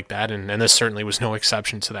things like that. And this certainly was no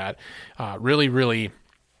exception to that. Really, really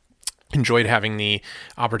enjoyed having the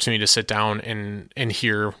opportunity to sit down and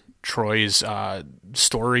hear Troy's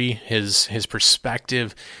story, his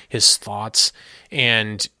perspective, his thoughts,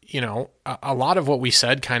 and a lot of what we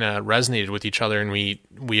said kind of resonated with each other, and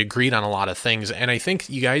we agreed on a lot of things. And I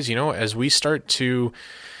think you guys, as we start to,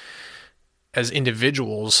 as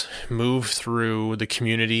individuals, move through the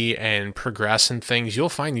community and progress in things, you'll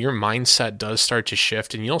find your mindset does start to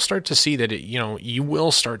shift, and you'll start to see that you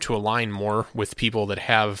will start to align more with people that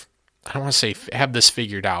have, I don't want to say have this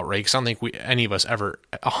figured out, right? Because I don't think any of us ever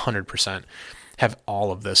 100% have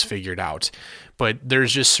all of this figured out. But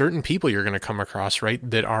there's just certain people you're going to come across, right,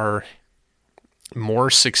 that are more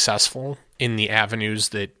successful in the avenues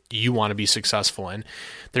that you want to be successful in.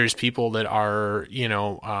 There's people that are,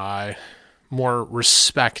 more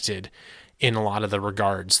respected in a lot of the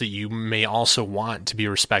regards that you may also want to be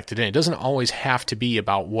respected in. It doesn't always have to be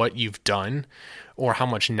about what you've done or how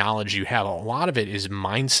much knowledge you have. A lot of it is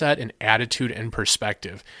mindset and attitude and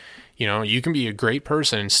perspective. You can be a great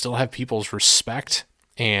person and still have people's respect,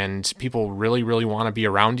 and people really, really want to be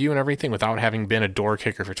around you and everything without having been a door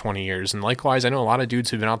kicker for 20 years. And likewise, I know a lot of dudes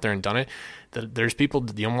who've been out there and done it, that there's people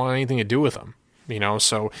that you don't want anything to do with them.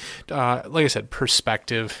 So like I said,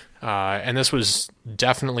 perspective, and this was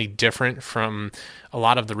definitely different from a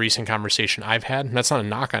lot of the recent conversation I've had. And that's not a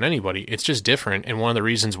knock on anybody. It's just different. And one of the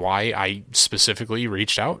reasons why I specifically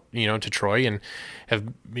reached out, to Troy and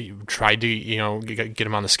have tried to, get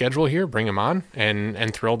him on the schedule here, bring him on,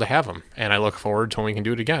 and thrilled to have him. And I look forward to when we can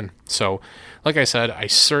do it again. So like I said, I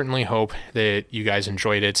certainly hope that you guys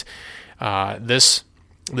enjoyed it. This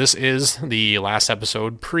is the last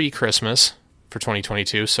episode pre-Christmas for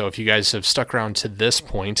 2022. So if you guys have stuck around to this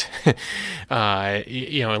point,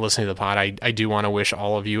 and listening to the pod, I do want to wish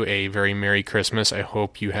all of you a very Merry Christmas. I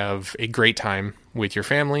hope you have a great time with your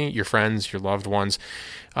family, your friends, your loved ones.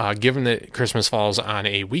 Given that Christmas falls on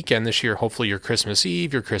a weekend this year, hopefully your Christmas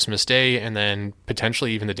Eve, your Christmas Day, and then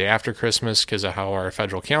potentially even the day after Christmas, because of how our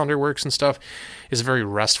federal calendar works and stuff, is a very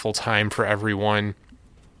restful time for everyone.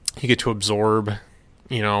 You get to absorb,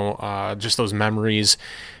 just those memories,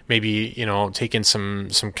 maybe, take in some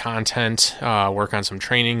content, work on some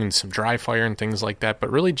training and some dry fire and things like that,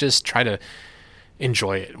 but really just try to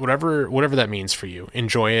enjoy it, whatever that means for you.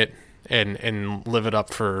 Enjoy it and live it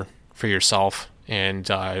up for yourself. And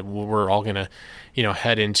we're all going to,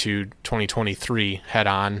 head into 2023 head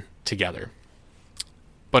on together.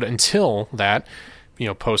 But until that,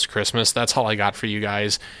 post-Christmas, that's all I got for you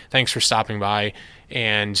guys. Thanks for stopping by.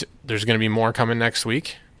 And there's going to be more coming next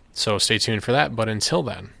week. So stay tuned for that. But until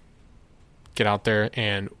then, get out there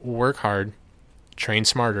and work hard, train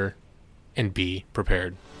smarter, and be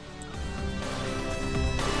prepared.